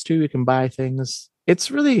shops too. You can buy things. And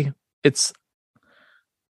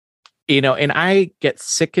I get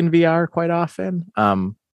sick in VR quite often.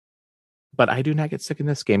 But I do not get sick in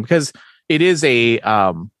this game because it is a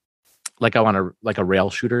like I want to like a rail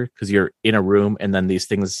shooter because you're in a room and then these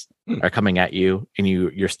things are coming at you and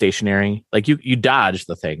you're stationary. Like you dodge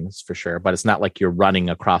the things for sure, but it's not like you're running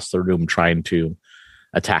across the room trying to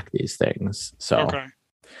attack these things. So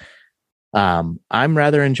I'm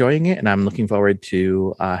rather enjoying it, and I'm looking forward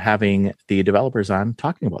to having the developers on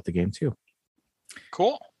talking about the game too.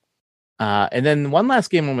 Cool. And then one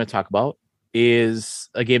last game I'm going to talk about is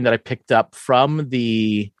a game that I picked up from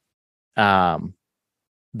the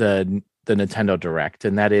Nintendo Direct,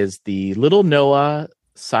 and that is the Little Noah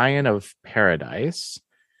Scion of Paradise,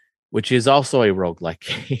 which is also a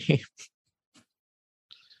roguelike game.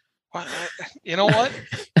 You know what?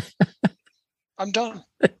 I'm done.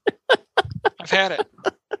 I've had it.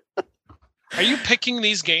 Are you picking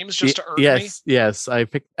these games just to irk me? Yes. I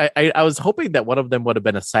was hoping that one of them would have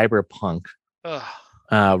been a cyberpunk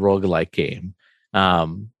roguelike game.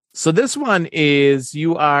 So this one is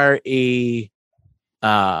you are an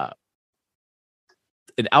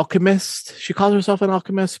alchemist. She calls herself an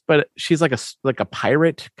alchemist, but she's like a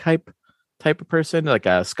pirate type of person, like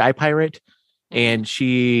a sky pirate, and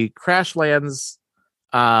she crash lands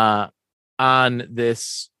in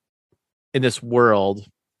this world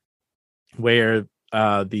where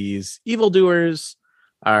these evildoers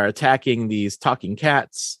are attacking these talking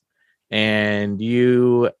cats, and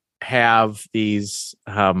you have these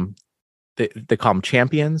they call them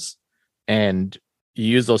champions, and you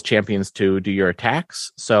use those champions to do your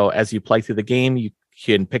attacks. So as you play through the game, you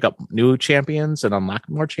can pick up new champions and unlock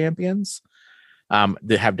more champions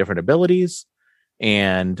that have different abilities,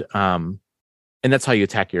 and that's how you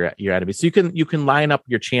attack your enemies. So you can line up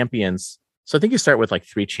your champions. So I think you start with like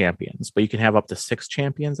 3 champions, but you can have up to 6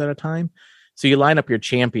 champions at a time. So you line up your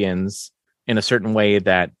champions in a certain way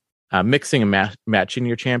that mixing and matching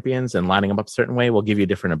your champions and lining them up a certain way will give you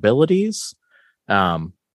different abilities. I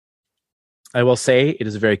will say it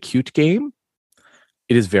is a very cute game.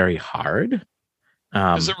 It is very hard.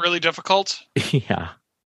 Is it really difficult? Yeah.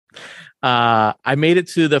 I made it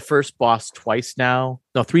to the first boss 3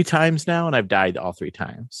 times now, and I've died all 3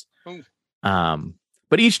 times.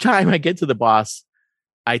 But each time I get to the boss,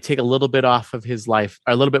 I take a little bit off of his life,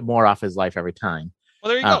 or a little bit more off his life every time. Well,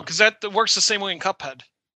 there you go, because that works the same way in Cuphead.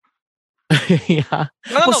 Yeah.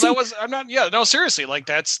 No, seriously, like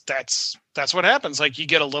that's what happens. Like you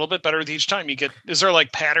get a little bit better with each time. Is there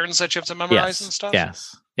like patterns that you have to memorize and stuff?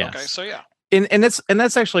 Yes. Okay, so yeah. And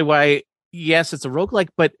that's actually why, yes, it's a roguelike,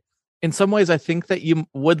 but in some ways I think that you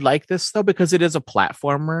would like this though, because it is a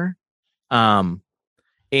platformer.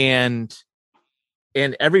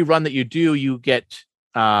 And every run that you do, you get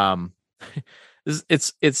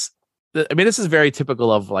this is very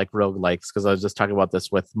typical of like roguelikes, because I was just talking about this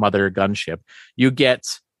with Mother Gunship. You get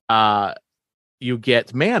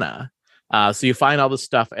mana. So you find all the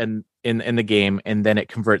stuff in the game, and then it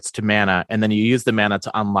converts to mana, and then you use the mana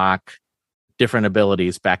to unlock different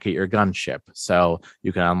abilities back at your gunship. So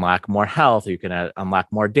you can unlock more health, or you can unlock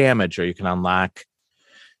more damage, or you can unlock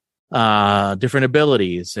different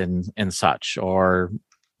abilities and such, or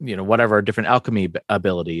whatever different alchemy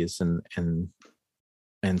abilities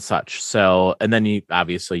and such. So, and then you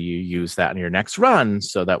use that in your next run,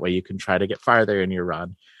 so that way you can try to get farther in your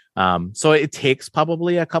run. So it takes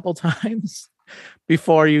probably a couple times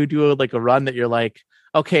before you do like a run that you're like,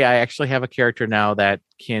 okay, I actually have a character now that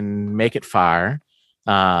can make it far.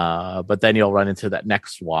 But then you'll run into that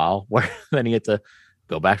next wall where then you get to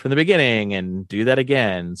go back from the beginning and do that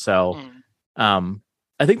again. So,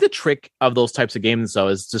 I think the trick of those types of games though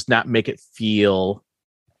is just not make it feel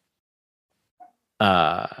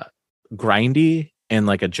grindy and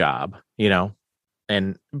like a job,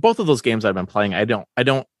 and both of those games I've been playing,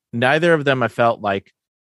 neither of them I felt like,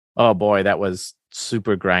 oh boy, that was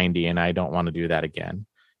super grindy and I don't want to do that again.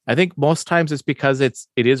 I think most times it's because it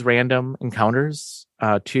is random encounters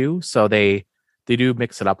too, so they do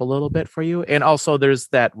mix it up a little bit for you, and also there's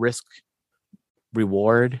that risk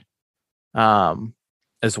reward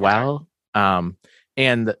as well, and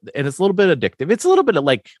it's a little bit addictive. It's a little bit of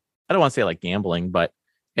like, I don't want to say like gambling, but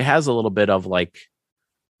it has a little bit of like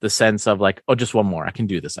the sense of like, oh, just one more, I can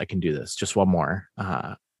do this, just one more.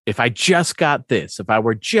 If I just got this, if I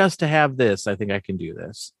were just to have this, I think I can do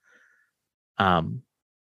this.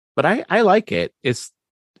 But I like it. It's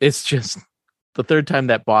just the third time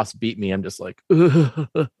that boss beat me, I'm just like,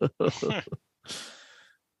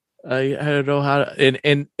 I don't know how to,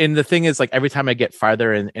 and the thing is, like, every time I get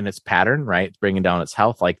farther in its pattern, right, bringing down its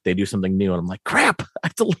health, like they do something new, and I'm like, crap, I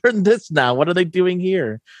have to learn this now. What are they doing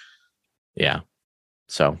here? Yeah.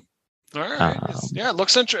 So, all right. It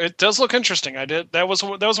looks it does look interesting. That was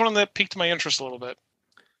one that piqued my interest a little bit.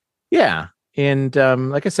 Yeah, and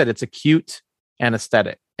like I said, it's a cute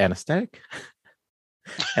aesthetic, anesthetic.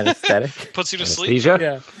 Anesthetic. Puts you to sleep.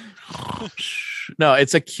 Anesthesia? Yeah. No,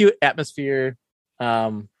 it's a cute atmosphere.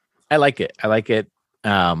 I like it.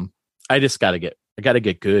 I just gotta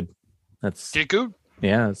get good. That's Get good.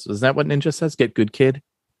 yeah. Is that what Ninja says? Get good, kid.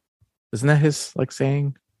 Isn't that his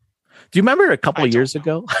saying? Do you remember a couple I of don't years know.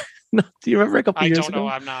 ago? No, do you remember a couple I of years don't ago? know.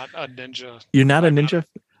 I'm not a ninja. You're not a I'm not ninja.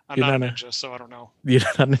 I'm You're not a not a- ninja, so I don't know. You're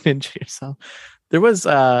not a ninja yourself. There was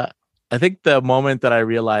I think the moment that I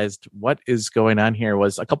realized what is going on here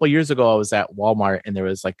was a couple of years ago. I was at Walmart and there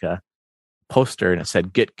was like a poster and it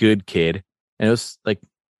said "Get good, kid," and it was like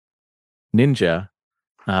Ninja,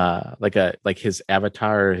 like his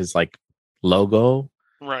avatar, his like logo.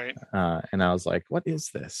 Right. And I was like, what is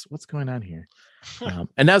this? What's going on here?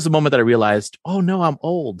 And that was the moment that I realized, oh no, I'm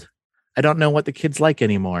old. I don't know what the kids like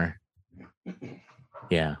anymore.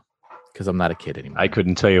 Yeah, because I'm not a kid anymore. I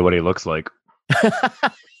couldn't tell you what he looks like.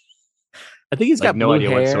 I think he's got no blue idea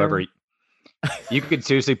hair. whatsoever. You could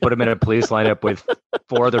seriously put him in a police lineup with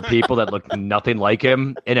 4 other people that look nothing like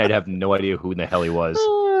him, and I'd have no idea who in the hell he was.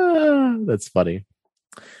 That's funny.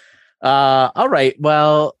 All right.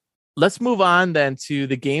 Well, let's move on then to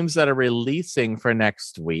the games that are releasing for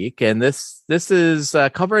next week. And this is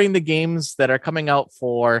covering the games that are coming out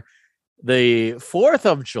for the 4th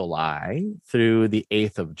of July through the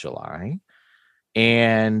 8th of July.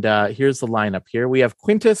 And here's the lineup here. We have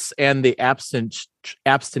Quintus and the Absent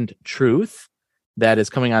Truth that is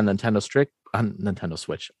coming on Nintendo Switch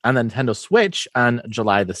on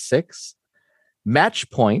July the 6th.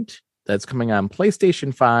 Match Point that's coming on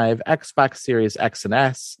PlayStation 5, Xbox Series X and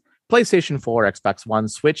S, PlayStation 4, Xbox One,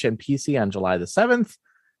 Switch, and PC on July the 7th.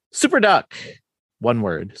 Super Duck, one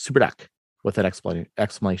word, Super Duck with an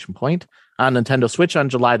exclamation point on Nintendo Switch on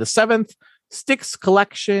July the 7th. Styx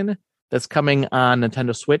Collection that's coming on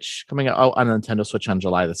Nintendo Switch, coming out on Nintendo Switch on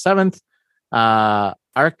July the 7th.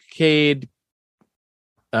 Arcade,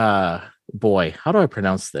 boy, how do I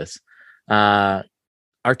pronounce this?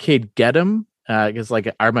 Arcade Geddem, it's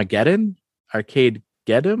like Armageddon. Arcade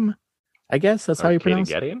Geddem, I guess that's how you pronounce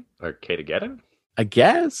it. Arcadegeddon? I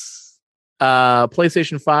guess.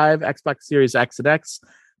 PlayStation 5, Xbox Series X and X,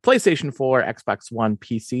 PlayStation 4, Xbox One,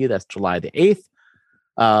 PC. That's July the 8th.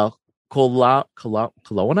 Kelowna,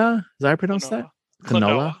 is that how I pronounce that?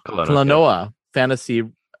 Klonoa Fantasy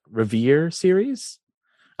Revere series.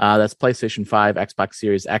 That's PlayStation 5, Xbox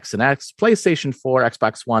Series X and X, PlayStation 4,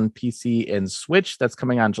 Xbox One, PC, and Switch. That's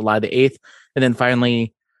coming on July the 8th. And then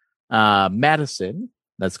finally, Madison.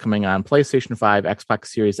 That's coming on PlayStation 5, Xbox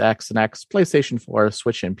Series X and X, PlayStation 4,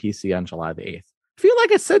 Switch, and PC on July the 8th. I feel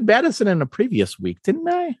like I said Madison in a previous week, didn't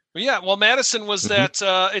I? Yeah, well, Madison was that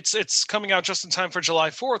it's coming out just in time for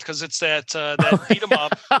July 4th because it's that beat 'em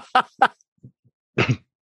up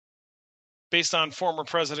based on former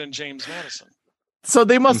President James Madison. So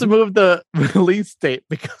they must have moved the release date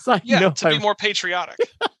because I know to be more patriotic.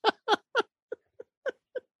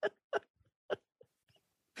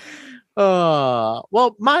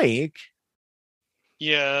 Well, Mike.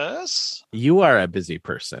 Yes. You are a busy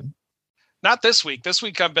person. Not this week. This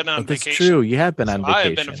week I've been on That's vacation. true. You have been on vacation. I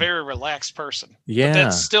have been a very relaxed person. Yeah. But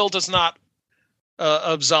that still does not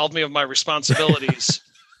absolve me of my responsibilities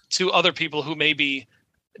to other people who may be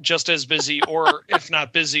just as busy or if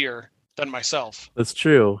not busier than myself. That's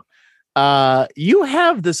true. You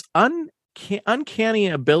have this uncanny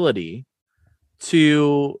ability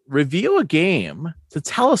to review a game, to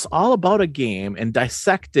tell us all about a game and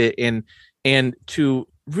dissect it and to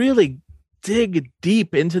really dig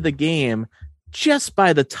deep into the game just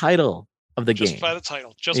by the title of the game. Just by the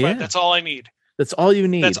title. That's all I need. That's all you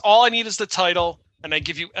need. That's all I need is the title, and I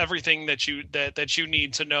give you everything that you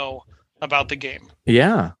need to know about the game.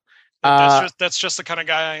 Yeah. That's just the kind of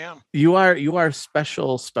guy I am. You are a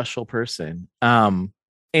special person. And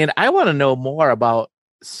I want to know more about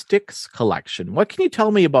Styx Collection. What can you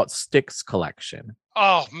tell me about Styx Collection?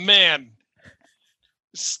 Oh man.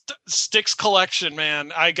 Styx Collection,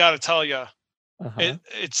 man. I got to tell you.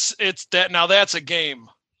 It's that now that's a game.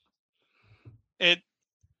 It's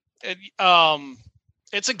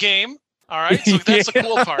a game. All right. So that's the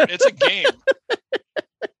cool part. It's a game.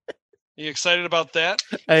 You excited about that?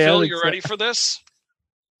 Phil, you ready for this?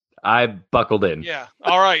 I buckled in. Yeah.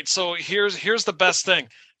 All right. So here's the best thing.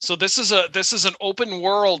 So this is an open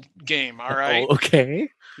world game. All right. Oh, okay.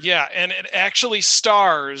 Yeah, and it actually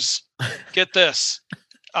stars. Get this.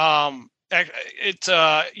 Who does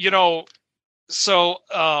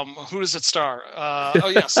it star? Oh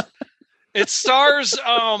yes. It stars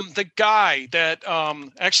the guy that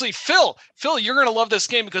actually Phil, you're gonna love this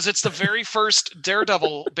game because it's the very first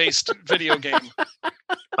Daredevil based video game.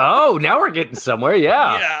 Oh, now we're getting somewhere.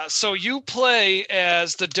 Yeah. Yeah, so you play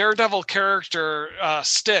as the Daredevil character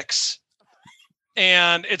Styx,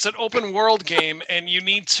 and it's an open world game, and you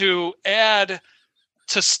need to add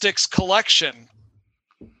to Styx' collection.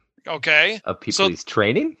 Okay, Of people he's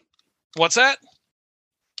training. What's that?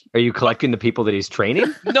 Are you collecting the people that he's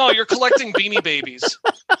training? No, you're collecting Beanie Babies.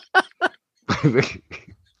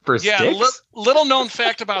 For Yeah, Styx? little known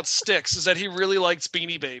fact about Styx is that he really likes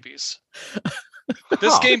Beanie Babies.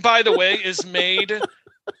 This Huh. game, by the way, is made.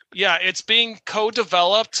 Yeah, it's being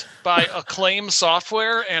co-developed by Acclaim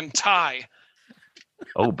Software and Ty,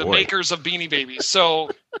 Oh the boy. makers of Beanie Babies. So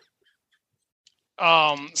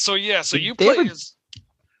Did you they play ever- as.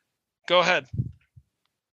 Go ahead.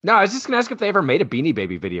 No, I was just gonna ask if they ever made a Beanie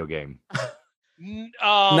Baby video game.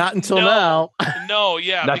 Not until no, now. No,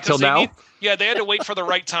 yeah, Not because till they now? they had to wait for the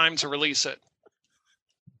right time to release it.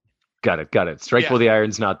 Got it. Strike Yeah. while the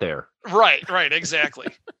iron's not there. Right, exactly.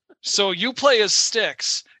 So you play as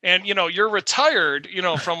Styx, and you're retired,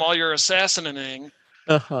 from all your assassinating,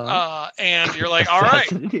 and you're like, all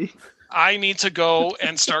right, I need to go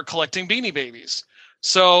and start collecting Beanie Babies.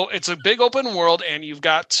 So it's a big open world, and you've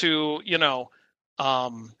got to, you've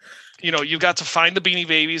got to find the Beanie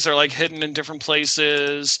Babies. They're like hidden in different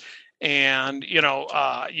places, and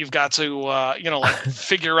you've got to,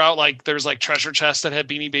 figure out like there's like treasure chests that had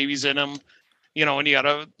Beanie Babies in them, and you got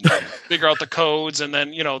to figure out the codes, and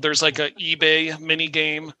then there's like a eBay mini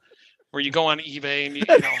game where you go on eBay and you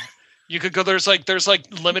could go. There's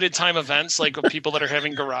like limited time events like of people that are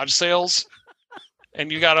having garage sales. And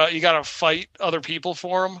you gotta fight other people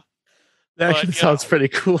for them. That actually sounds pretty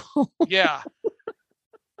cool. Yeah.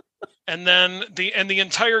 And then the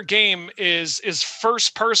entire game is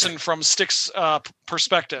first person from Styx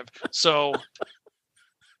perspective. So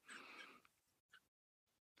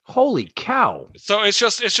Holy cow! it's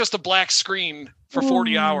just a black screen for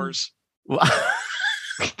 40 hours.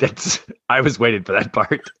 I was waiting for that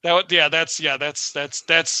part. That's and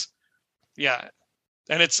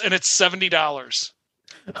it's $70.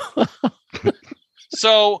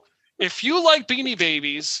 So if you like Beanie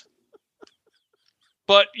Babies,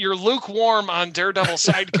 but you're lukewarm on Daredevil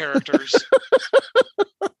side characters,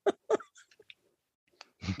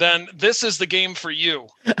 then this is the game for you.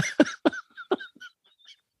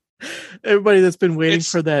 Everybody that's been waiting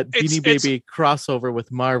It's- for that it's- Beanie Baby crossover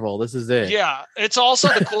with Marvel, this is it. Yeah, it's also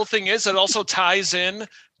the cool thing is it also ties in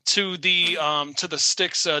to the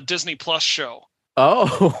Styx Disney Plus show.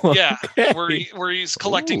 Oh, Yeah, okay. where he's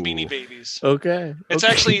collecting Ooh. Beanie Babies. Okay. It's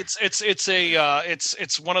okay. actually it's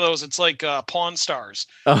one of those. It's like Pawn Stars.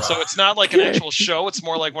 Oh, So it's not like an okay. actual show. It's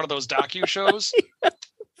more like one of those docu shows.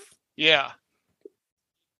 Yeah.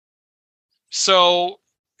 So,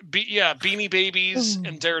 Beanie Babies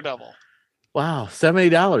and Daredevil. Wow,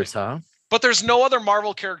 $70, huh? But there's no other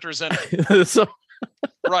Marvel characters in it, So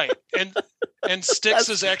right? And Styx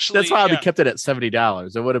is actually that's why yeah, they kept it at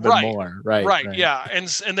 $70. It would have been Right. more, right? right, yeah. And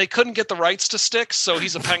they couldn't get the rights to Styx, so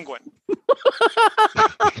he's a penguin.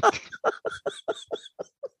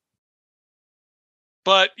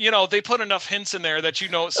 But they put enough hints in there that so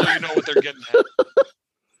you know what they're getting at.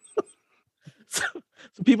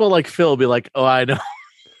 So people like Phil be like, "Oh, I know."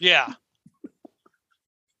 Yeah.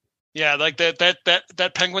 Yeah, like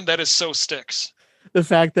that penguin that is so Styx. The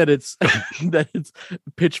fact that it's that it's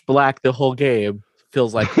pitch black the whole game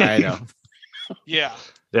feels like I know. Yeah.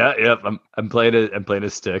 Yeah. I'm playing a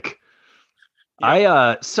stick.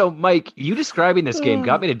 So Mike, you describing this game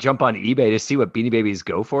got me to jump on eBay to see what Beanie Babies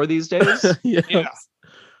go for these days. Yes. Yeah.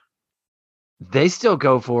 They still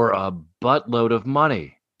go for a buttload of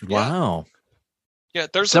money. Wow. Yeah,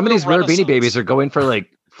 there's Some of these rare Beanie Renaissance. Babies are going for like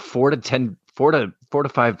 4 to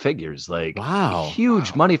 5 figures. Like Wow.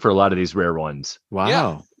 huge money for a lot of these rare ones.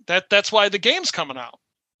 Wow. That's why the game's coming out.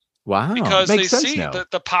 Wow. Because they makes sense see now.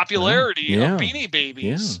 the popularity Yeah. of Beanie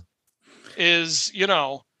Babies is,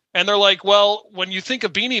 and they're like, well, when you think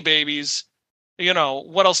of Beanie Babies,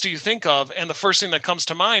 what else do you think of? And the first thing that comes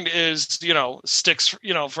to mind is, Styx,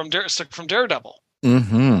 from Daredevil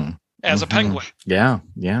Mm-hmm. as a Mhm. penguin. Yeah.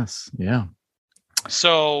 Yes. Yeah.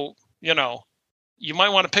 So, you might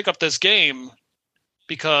want to pick up this game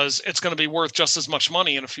because it's going to be worth just as much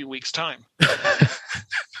money in a few weeks' time.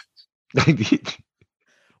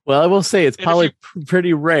 Well, I will say it's And if probably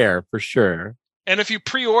pretty rare for sure. And if you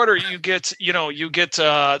pre-order, you get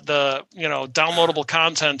the downloadable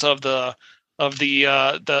content of the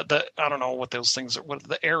I don't know what those things are, what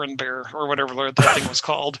the Aaron Bear or whatever that thing was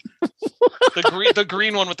called. the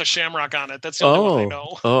green one with the shamrock on it. That's the only one I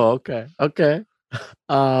know. Oh, okay. Okay.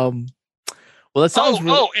 Well, that sounds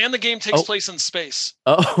And the game takes Oh. place in space.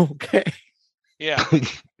 Oh, okay. Yeah.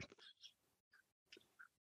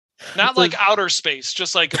 Not like outer space,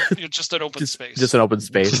 just like just an open space. Just an open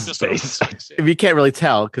space. Just an open space, yeah. If you can't really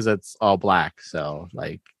tell because it's all black, so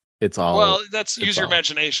like it's all. Well, that's use your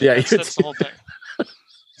imagination. Yeah, that's the whole thing.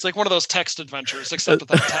 It's like one of those text adventures, except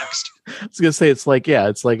without text. I was gonna say it's like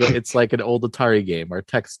it's like an old Atari game or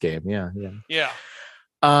text game. Yeah.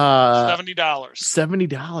 $70.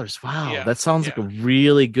 $70. Wow, Yeah, that sounds like a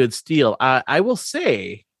really good steal. I will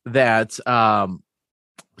say that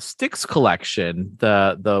Styx Collection,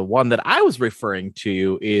 the one that I was referring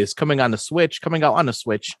to, is coming out on the Switch for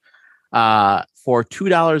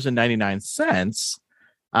 $2.99.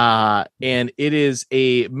 And it is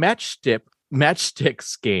a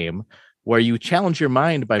matchsticks game where you challenge your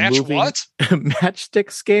mind by moving. What?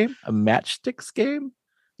 Matchsticks game? A matchsticks game?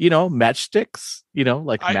 Matchsticks,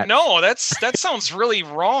 like I know that sounds really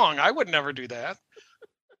wrong. I would never do that.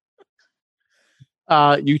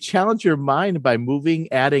 You challenge your mind by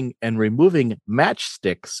moving, adding, and removing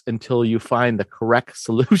matchsticks until you find the correct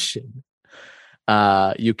solution.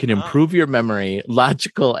 You can improve your memory,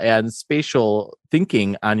 logical, and spatial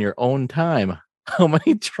thinking on your own time. How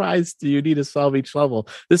many tries do you need to solve each level?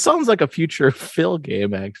 This sounds like a future Phil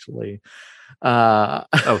game, actually. Oh,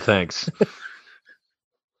 thanks.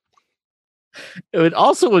 It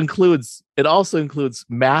also includes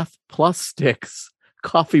Math Plus Sticks,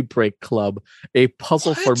 Coffee Break Club, a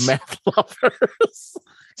puzzle for math lovers.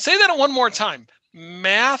 Say that one more time.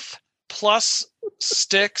 Math Plus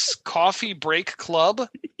Sticks, Coffee Break Club.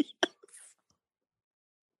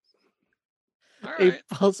 A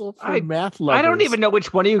puzzle for math lovers. I don't even know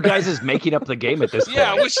which one of you guys is making up the game at this point.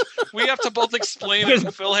 Yeah, we have to both explain it,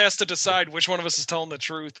 and Phil has to decide which one of us is telling the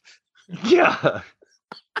truth. Yeah.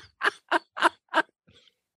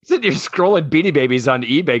 Sitting here scrolling Beanie Babies on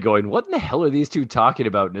eBay going, what in the hell are these two talking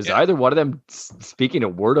about? And is either one of them speaking a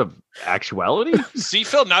word of actuality? See,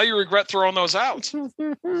 Phil, now you regret throwing those out.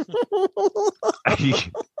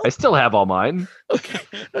 I still have all mine. Okay.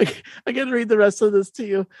 I can read the rest of this to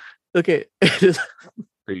you. Okay.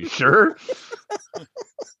 Are you sure?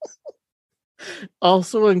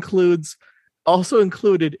 Also included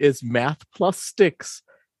is Math Plus Sticks,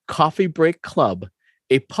 Coffee Break Club,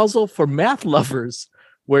 a puzzle for math lovers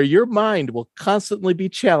where your mind will constantly be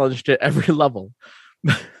challenged at every level.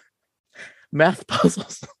 Math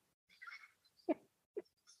puzzles.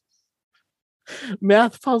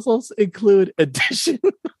 Math puzzles include addition.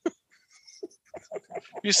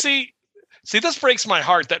 You see, this breaks my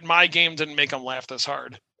heart that my game didn't make them laugh this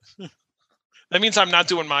hard. That means I'm not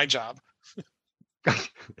doing my job.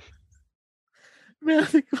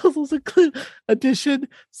 Math puzzles include addition,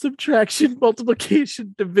 subtraction,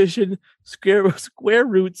 multiplication, division, square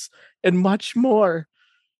roots, and much more.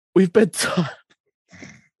 We've been taught.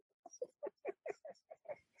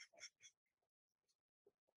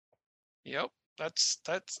 Yep, that's.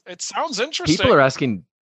 It sounds interesting. People are asking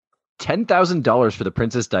 $10,000 for the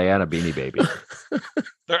Princess Diana Beanie Baby.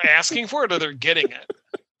 They're asking for it, or they're getting it.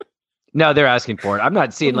 No, they're asking for it. I'm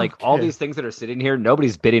not seeing all these things that are sitting here.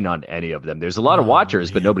 Nobody's bidding on any of them. There's a lot of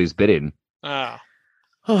watchers, but nobody's bidding. I'll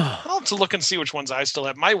have to look and see which ones I still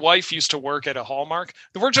have. My wife used to work at a Hallmark.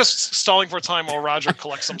 We're just stalling for time while Roger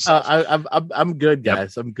collects some stuff. I'm good,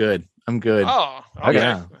 guys. Yep. I'm good. Oh,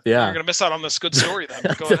 okay. Yeah. You're gonna miss out on this good story then.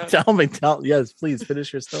 Go ahead. Yes, please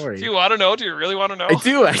finish your story. Do you want to know? Do you really want to know? I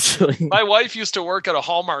do, actually. My wife used to work at a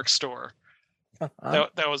Hallmark store.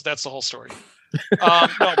 That's the whole story. No,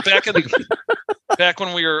 back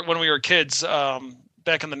when we were kids,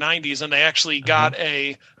 back in the 90s, and they actually got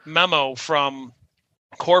a memo from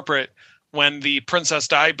corporate when the Princess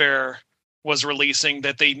Di Bear was releasing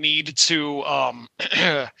that they need to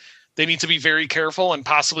be very careful and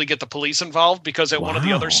possibly get the police involved, because at one of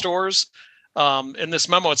the other stores, in this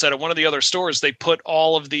memo it said at one of the other stores they put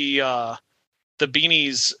all of the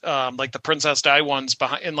beanies, like the Princess Di ones,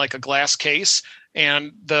 behind in like a glass case,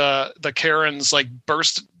 and the Karens like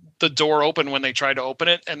burst the door open when they tried to open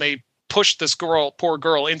it, and they pushed this poor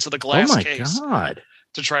girl into the glass case. God.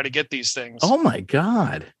 To try to get these things. Oh my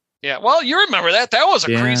God. Yeah. Well, you remember that. That was a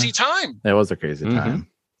crazy time. That was a crazy time.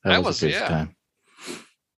 That was a crazy time.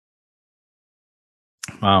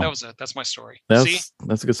 Wow. That was it. That's my story. That's a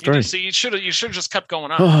good story. You should have just kept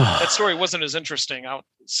going on. That story wasn't as interesting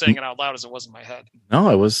saying it out loud as it was in my head. No,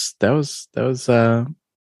 it was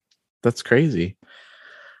that's crazy.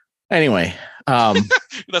 Anyway,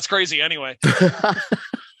 that's crazy anyway.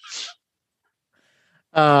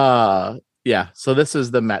 Yeah, so this is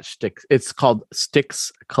the matchsticks. It's called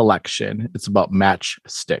Styx Collection. It's about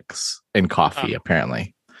matchsticks and coffee,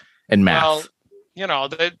 apparently, and math. Well,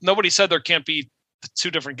 nobody said there can't be two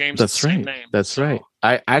different games. That's with the right. Same name. That's right.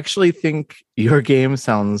 I actually think your game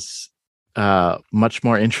sounds much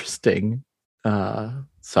more interesting.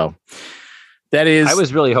 So that is. I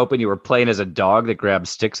was really hoping you were playing as a dog that grabs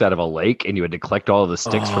sticks out of a lake, and you had to collect all of the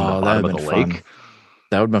sticks from the bottom of the lake. Fun.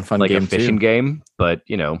 That would have been fun, like game a fishing too. game. But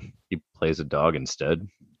you play as a dog instead.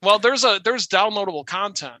 Well, there's downloadable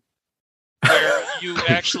content where you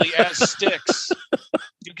actually add sticks.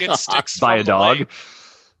 You get sticks by a dog.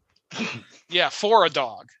 Yeah, for a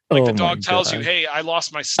dog. Like the Oh dog my tells you, God. "Hey, I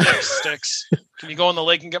lost my sticks. Sticks, can you go in the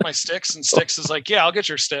lake and get my sticks?" And Sticks is like, "Yeah, I'll get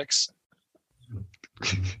your sticks."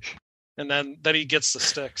 And then he gets the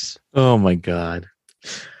sticks. Oh my God.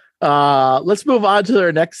 Let's move on to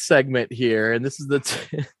our next segment here, and this is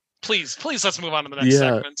the Please, let's move on to the next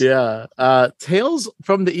segment. Yeah. Tales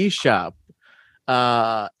from the eShop.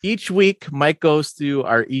 Each week, Mike goes through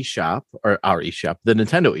our eShop, the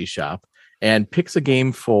Nintendo eShop, and picks a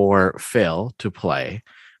game for Phil to play.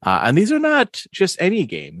 And these are not just any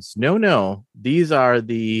games. No. These are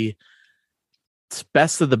the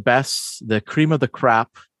best of the best, the cream of the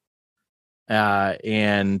crop.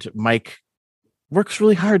 And Mike works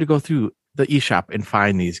really hard to go through the eShop and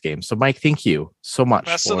find these games. So, Mike, thank you so much.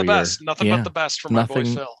 Best of the best. Nothing but the best from my boy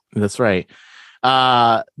Phil. That's right.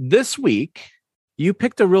 This week, you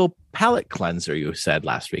picked a real palate cleanser, you said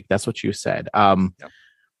last week. That's what you said. Yep.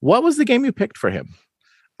 What was the game you picked for him?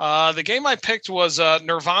 The game I picked was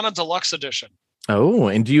Nirvana Deluxe Edition. Oh,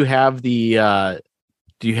 and do you have the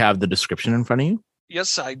description in front of you?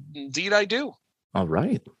 Yes, indeed I do. All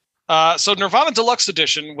right. So Nirvana Deluxe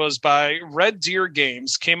Edition was by Red Deer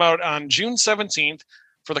Games, came out on June 17th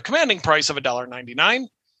for the commanding price of $1.99.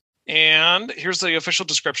 And here's the official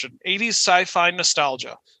description. 80s sci-fi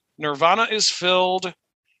nostalgia. Nirvana is filled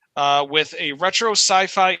with a retro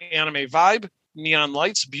sci-fi anime vibe, neon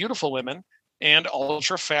lights, beautiful women, and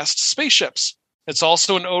ultra-fast spaceships. It's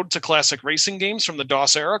also an ode to classic racing games from the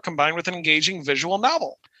DOS era, combined with an engaging visual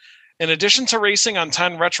novel. In addition to racing on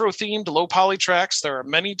 10 retro-themed low-poly tracks, there are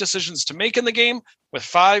many decisions to make in the game, with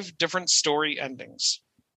 5 different story endings.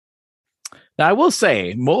 Now, I will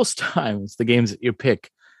say, most times the games that you pick,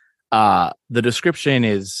 the description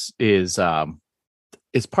is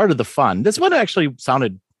part of the fun. This one actually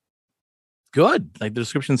sounded good. Like, the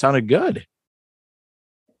description sounded good.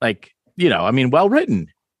 Like, well written.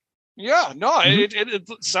 Yeah, no, it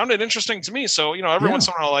sounded interesting to me. So, every once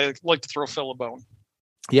in a while, I like to throw Phil a bone.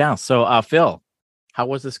 Yeah. So, Phil, how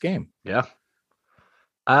was this game? Yeah.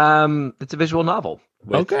 It's a visual novel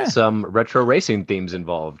with some retro racing themes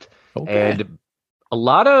involved. Okay. And a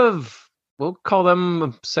lot of, we'll call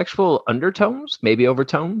them sexual undertones, maybe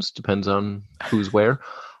overtones, depends on who's where.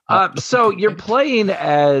 So you're playing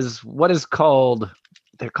as what is called,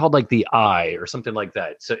 they're called like the Eye or something like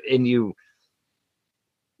that. So,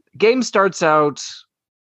 game starts out,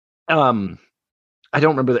 I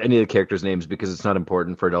don't remember any of the characters' names because it's not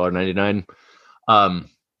important for $1.99.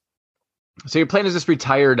 So you're playing as this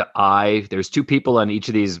retired Eye. There's 2 people on each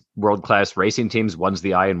of these world-class racing teams. One's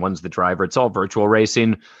the Eye and one's the driver. It's all virtual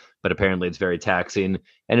racing, but apparently it's very taxing.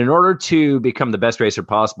 And in order to become the best racer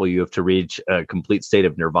possible, you have to reach a complete state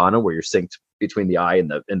of nirvana where you're synced between the Eye and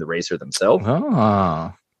the racer themselves.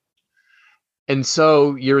 Oh. And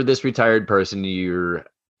so you're this retired person.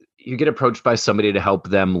 You get approached by somebody to help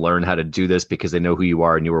them learn how to do this because they know who you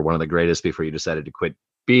are and you were one of the greatest before you decided to quit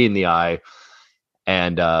being the Eye.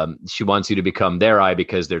 And she wants you to become their Eye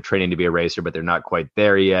because they're training to be a racer, but they're not quite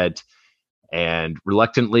there yet. And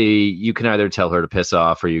reluctantly, you can either tell her to piss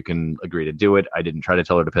off or you can agree to do it. I didn't try to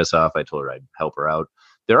tell her to piss off. I told her I'd help her out.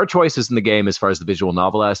 There are choices in the game as far as the visual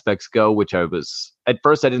novel aspects go, which at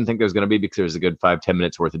first I didn't think there was going to be because there was a good 5-10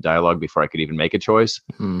 minutes worth of dialogue before I could even make a choice.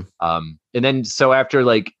 Mm-hmm. And then so after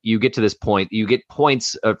you get to this point, you get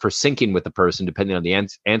points for syncing with the person depending on the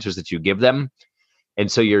answers that you give them. And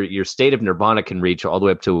so your state of nirvana can reach all the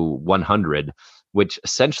way up to 100, which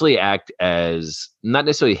essentially act as not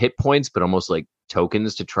necessarily hit points, but almost like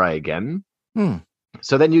tokens to try again.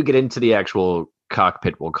 So then you get into the actual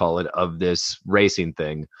cockpit, we'll call it, of this racing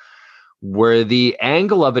thing, where the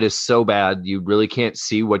angle of it is so bad you really can't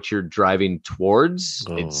see what you're driving towards.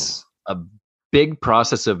 Oh. It's a big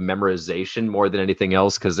process of memorization more than anything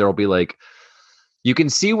else, because there will be like, you can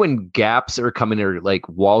see when gaps are coming or like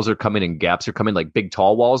walls are coming and gaps are coming, like big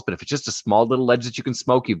tall walls. But if it's just a small little ledge that you can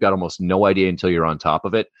smoke, you've got almost no idea until you're on top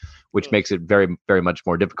of it, which makes it very, very much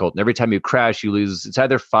more difficult. And every time you crash, you lose, it's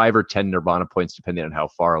either 5 or 10 Nirvana points, depending on how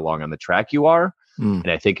far along on the track you are.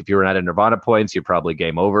 And I think if you run out of Nirvana points, you're probably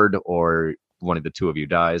game overed or one of the 2 of you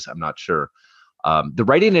dies. I'm not sure. The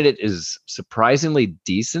writing in it is surprisingly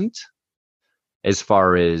decent as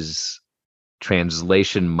far as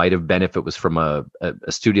translation might have been if it was from a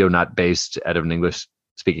studio not based out of an English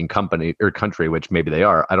speaking country, which maybe they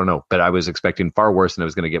are. I don't know, but I was expecting far worse than I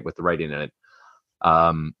was going to get with the writing in it.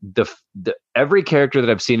 Every character that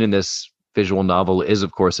I've seen in this visual novel is,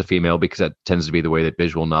 of course, a female, because that tends to be the way that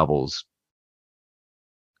visual novels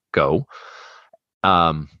go.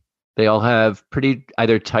 They all have pretty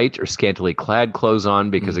either tight or scantily clad clothes on,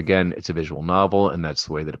 because again, it's a visual novel, and that's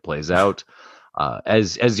the way that it plays out.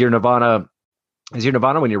 As your Nirvana,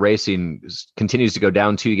 when you're racing, continues to go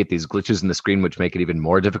down too, you get these glitches in the screen which make it even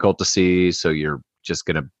more difficult to see. So you're just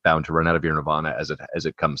bound to run out of your Nirvana as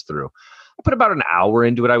it comes through. I put about an hour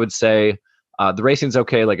into it, I would say. The racing's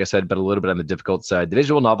okay, like I said, but a little bit on the difficult side. The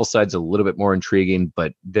visual novel side's a little bit more intriguing,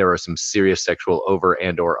 but there are some serious sexual over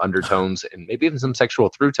and or undertones, and maybe even some sexual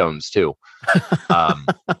through tones too.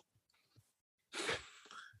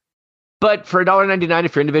 But for $1.99,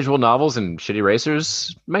 if you're into visual novels and shitty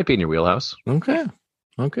racers, it might be in your wheelhouse. Okay.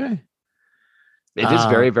 It is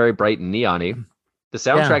very, very bright and neon-y. The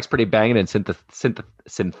soundtrack's pretty banging and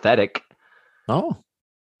synthetic. Oh,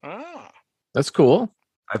 that's cool.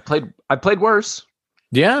 I played worse.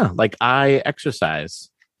 Yeah, like I exercise.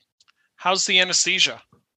 How's the anesthesia?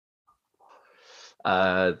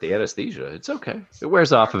 The anesthesia, it's okay. It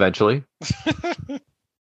wears off eventually.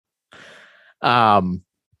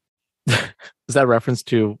 Is that a reference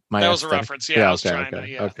to my? That was a reference. Yeah, I was trying to.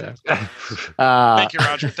 Yeah. Okay. Thank you,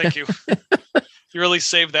 Roger. Thank you. You really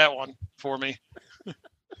saved that one for me.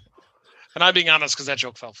 And I'm being honest, because that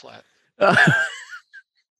joke fell flat.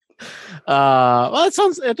 Well,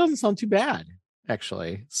 it doesn't sound too bad,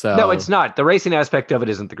 actually. So no, it's not. The racing aspect of it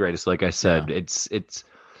isn't the greatest. Like I said, it's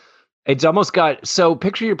almost got. So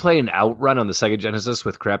picture you're playing Outrun on the Sega Genesis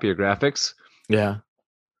with crappier graphics. Yeah.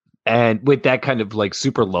 And with that kind of like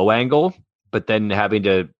super low angle, but then having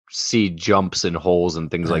to see jumps and holes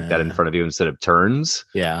and things like that in front of you instead of turns.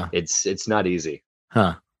 Yeah. It's not easy.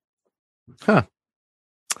 Huh.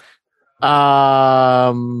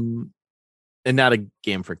 And not a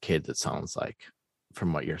game for kids, it sounds like,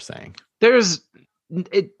 from what you're saying.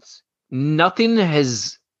 Nothing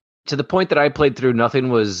has, to the point that I played through, nothing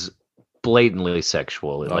was blatantly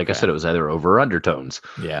sexual. Like I said, it was either over or undertones.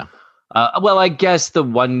 Yeah. Well, I guess the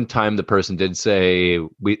one time the person did say,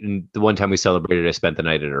 the one time we celebrated, I spent the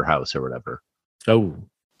night at her house or whatever. Oh,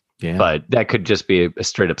 yeah. But that could just be a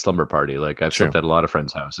straight up slumber party. Like I've slept at a lot of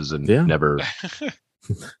friends' houses and never.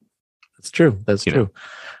 That's true. That's true.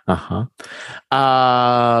 Cool.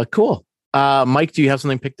 Mike, do you have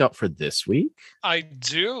something picked out for this week? I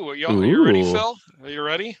do. Are you ready, Phil? Are you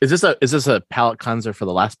ready? Is this a palate cleanser for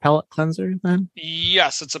the last palate cleanser then?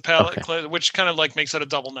 Yes, it's a palate cleanser, which kind of like makes it a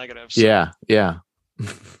double negative. So. Yeah.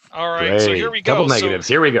 All right, so here we go. Double negatives.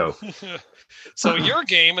 Here we go. So your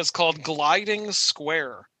game is called Gliding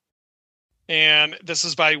Square. And this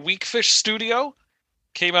is by Weakfish Studio.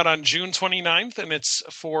 Came out on June 29th, and it's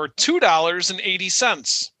for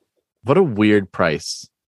 $2.80. What a weird price.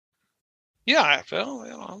 Yeah,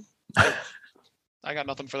 Phil, I got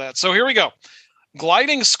nothing for that. So here we go.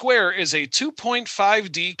 Gliding Square is a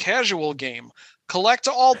 2.5D casual game. Collect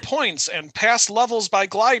all points and pass levels by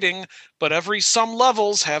gliding, but some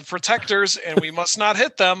levels have protectors, and we must not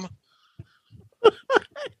hit them.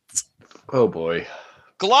 Oh, boy.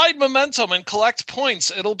 Glide momentum and collect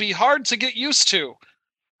points. It'll be hard to get used to.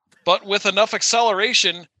 But with enough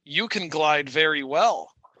acceleration, you can glide very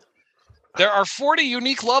well. There are 40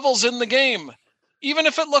 unique levels in the game. Even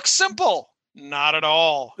if it looks simple, not at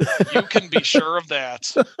all. You can be sure of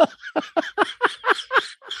that.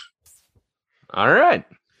 All right.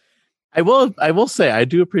 I will say I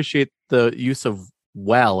do appreciate the use of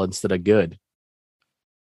well instead of good.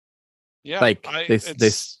 Yeah. Like they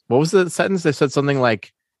what was the sentence? They said something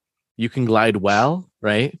like, you can glide well,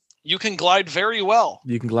 right? You can glide very well.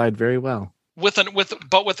 You can glide very well. With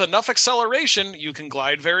enough acceleration, you can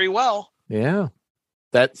glide very well. Yeah.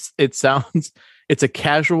 It's a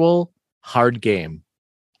casual, hard game.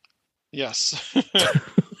 Yes.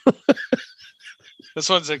 This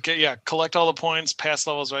one's collect all the points, pass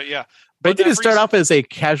levels, right? Yeah. But did it start off as a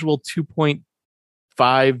casual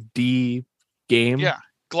 2.5D game? Yeah.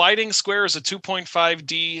 Gliding Square is a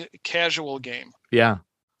 2.5D casual game. Yeah.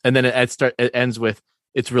 And then it ends with,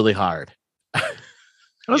 it's really hard.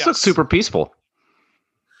 This looks super peaceful.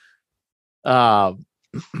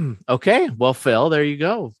 Okay. Well, Phil, there you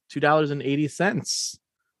go. $2.80.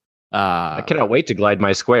 I cannot wait to glide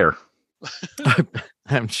my square.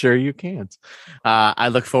 I'm sure you can't. I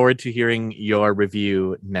look forward to hearing your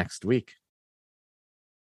review next week.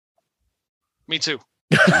 Me too.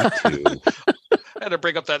 I had to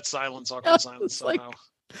break up that awkward silence somehow.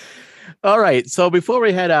 All right. So before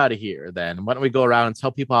we head out of here, then why don't we go around and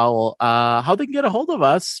tell people how they can get a hold of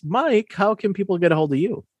us? Mike, how can people get a hold of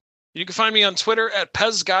you? You can find me on Twitter at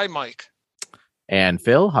PezGuyMike. And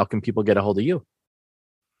Phil, how can people get a hold of you?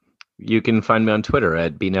 You can find me on Twitter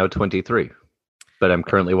at bnow23. But I'm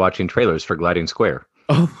currently watching trailers for Gliding Square.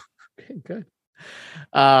 Oh, okay, good.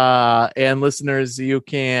 And listeners, you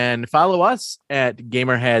can follow us at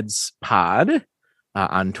GamerheadsPod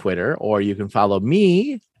on Twitter, or you can follow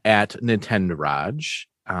me at Nintendo Raj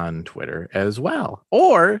on Twitter as well.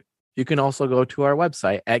 Or you can also go to our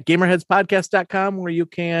website at gamerheadspodcast.com, where you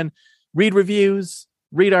can read reviews,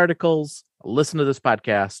 read articles, listen to this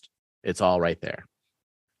podcast. It's all right there.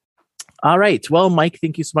 All right. Well, Mike,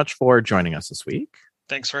 thank you so much for joining us this week.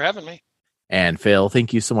 Thanks for having me. And Phil,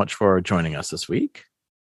 thank you so much for joining us this week.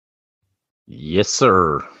 Yes,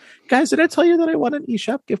 sir. Guys, did I tell you that I won an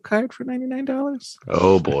eShop gift card for $99?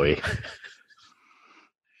 Oh, boy.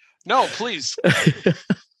 No, please.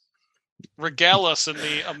 Regale us in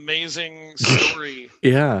the amazing story.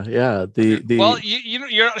 Yeah. Well,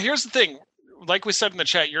 you're here's the thing. Like we said in the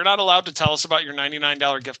chat, you're not allowed to tell us about your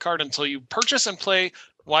 $99 gift card until you purchase and play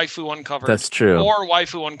Waifu Uncovered. That's true. Or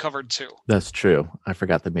Waifu Uncovered 2. That's true. I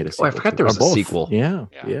forgot they made a sequel. Oh, I forgot there was a sequel. Yeah.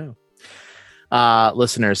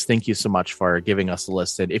 Listeners, thank you so much for giving us a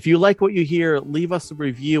listen. If you like what you hear, leave us a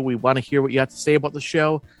review. We want to hear what you have to say about the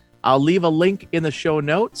show. I'll leave a link in the show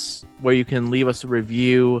notes where you can leave us a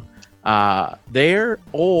review there,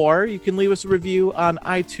 or you can leave us a review on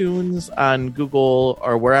iTunes, on Google,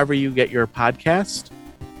 or wherever you get your podcast.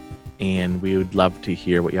 And we would love to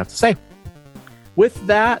hear what you have to say. With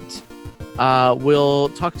that, we'll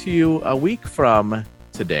talk to you a week from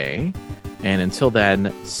today. And until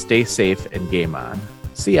then, stay safe and game on.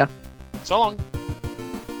 See ya. So long.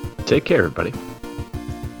 Take care, everybody.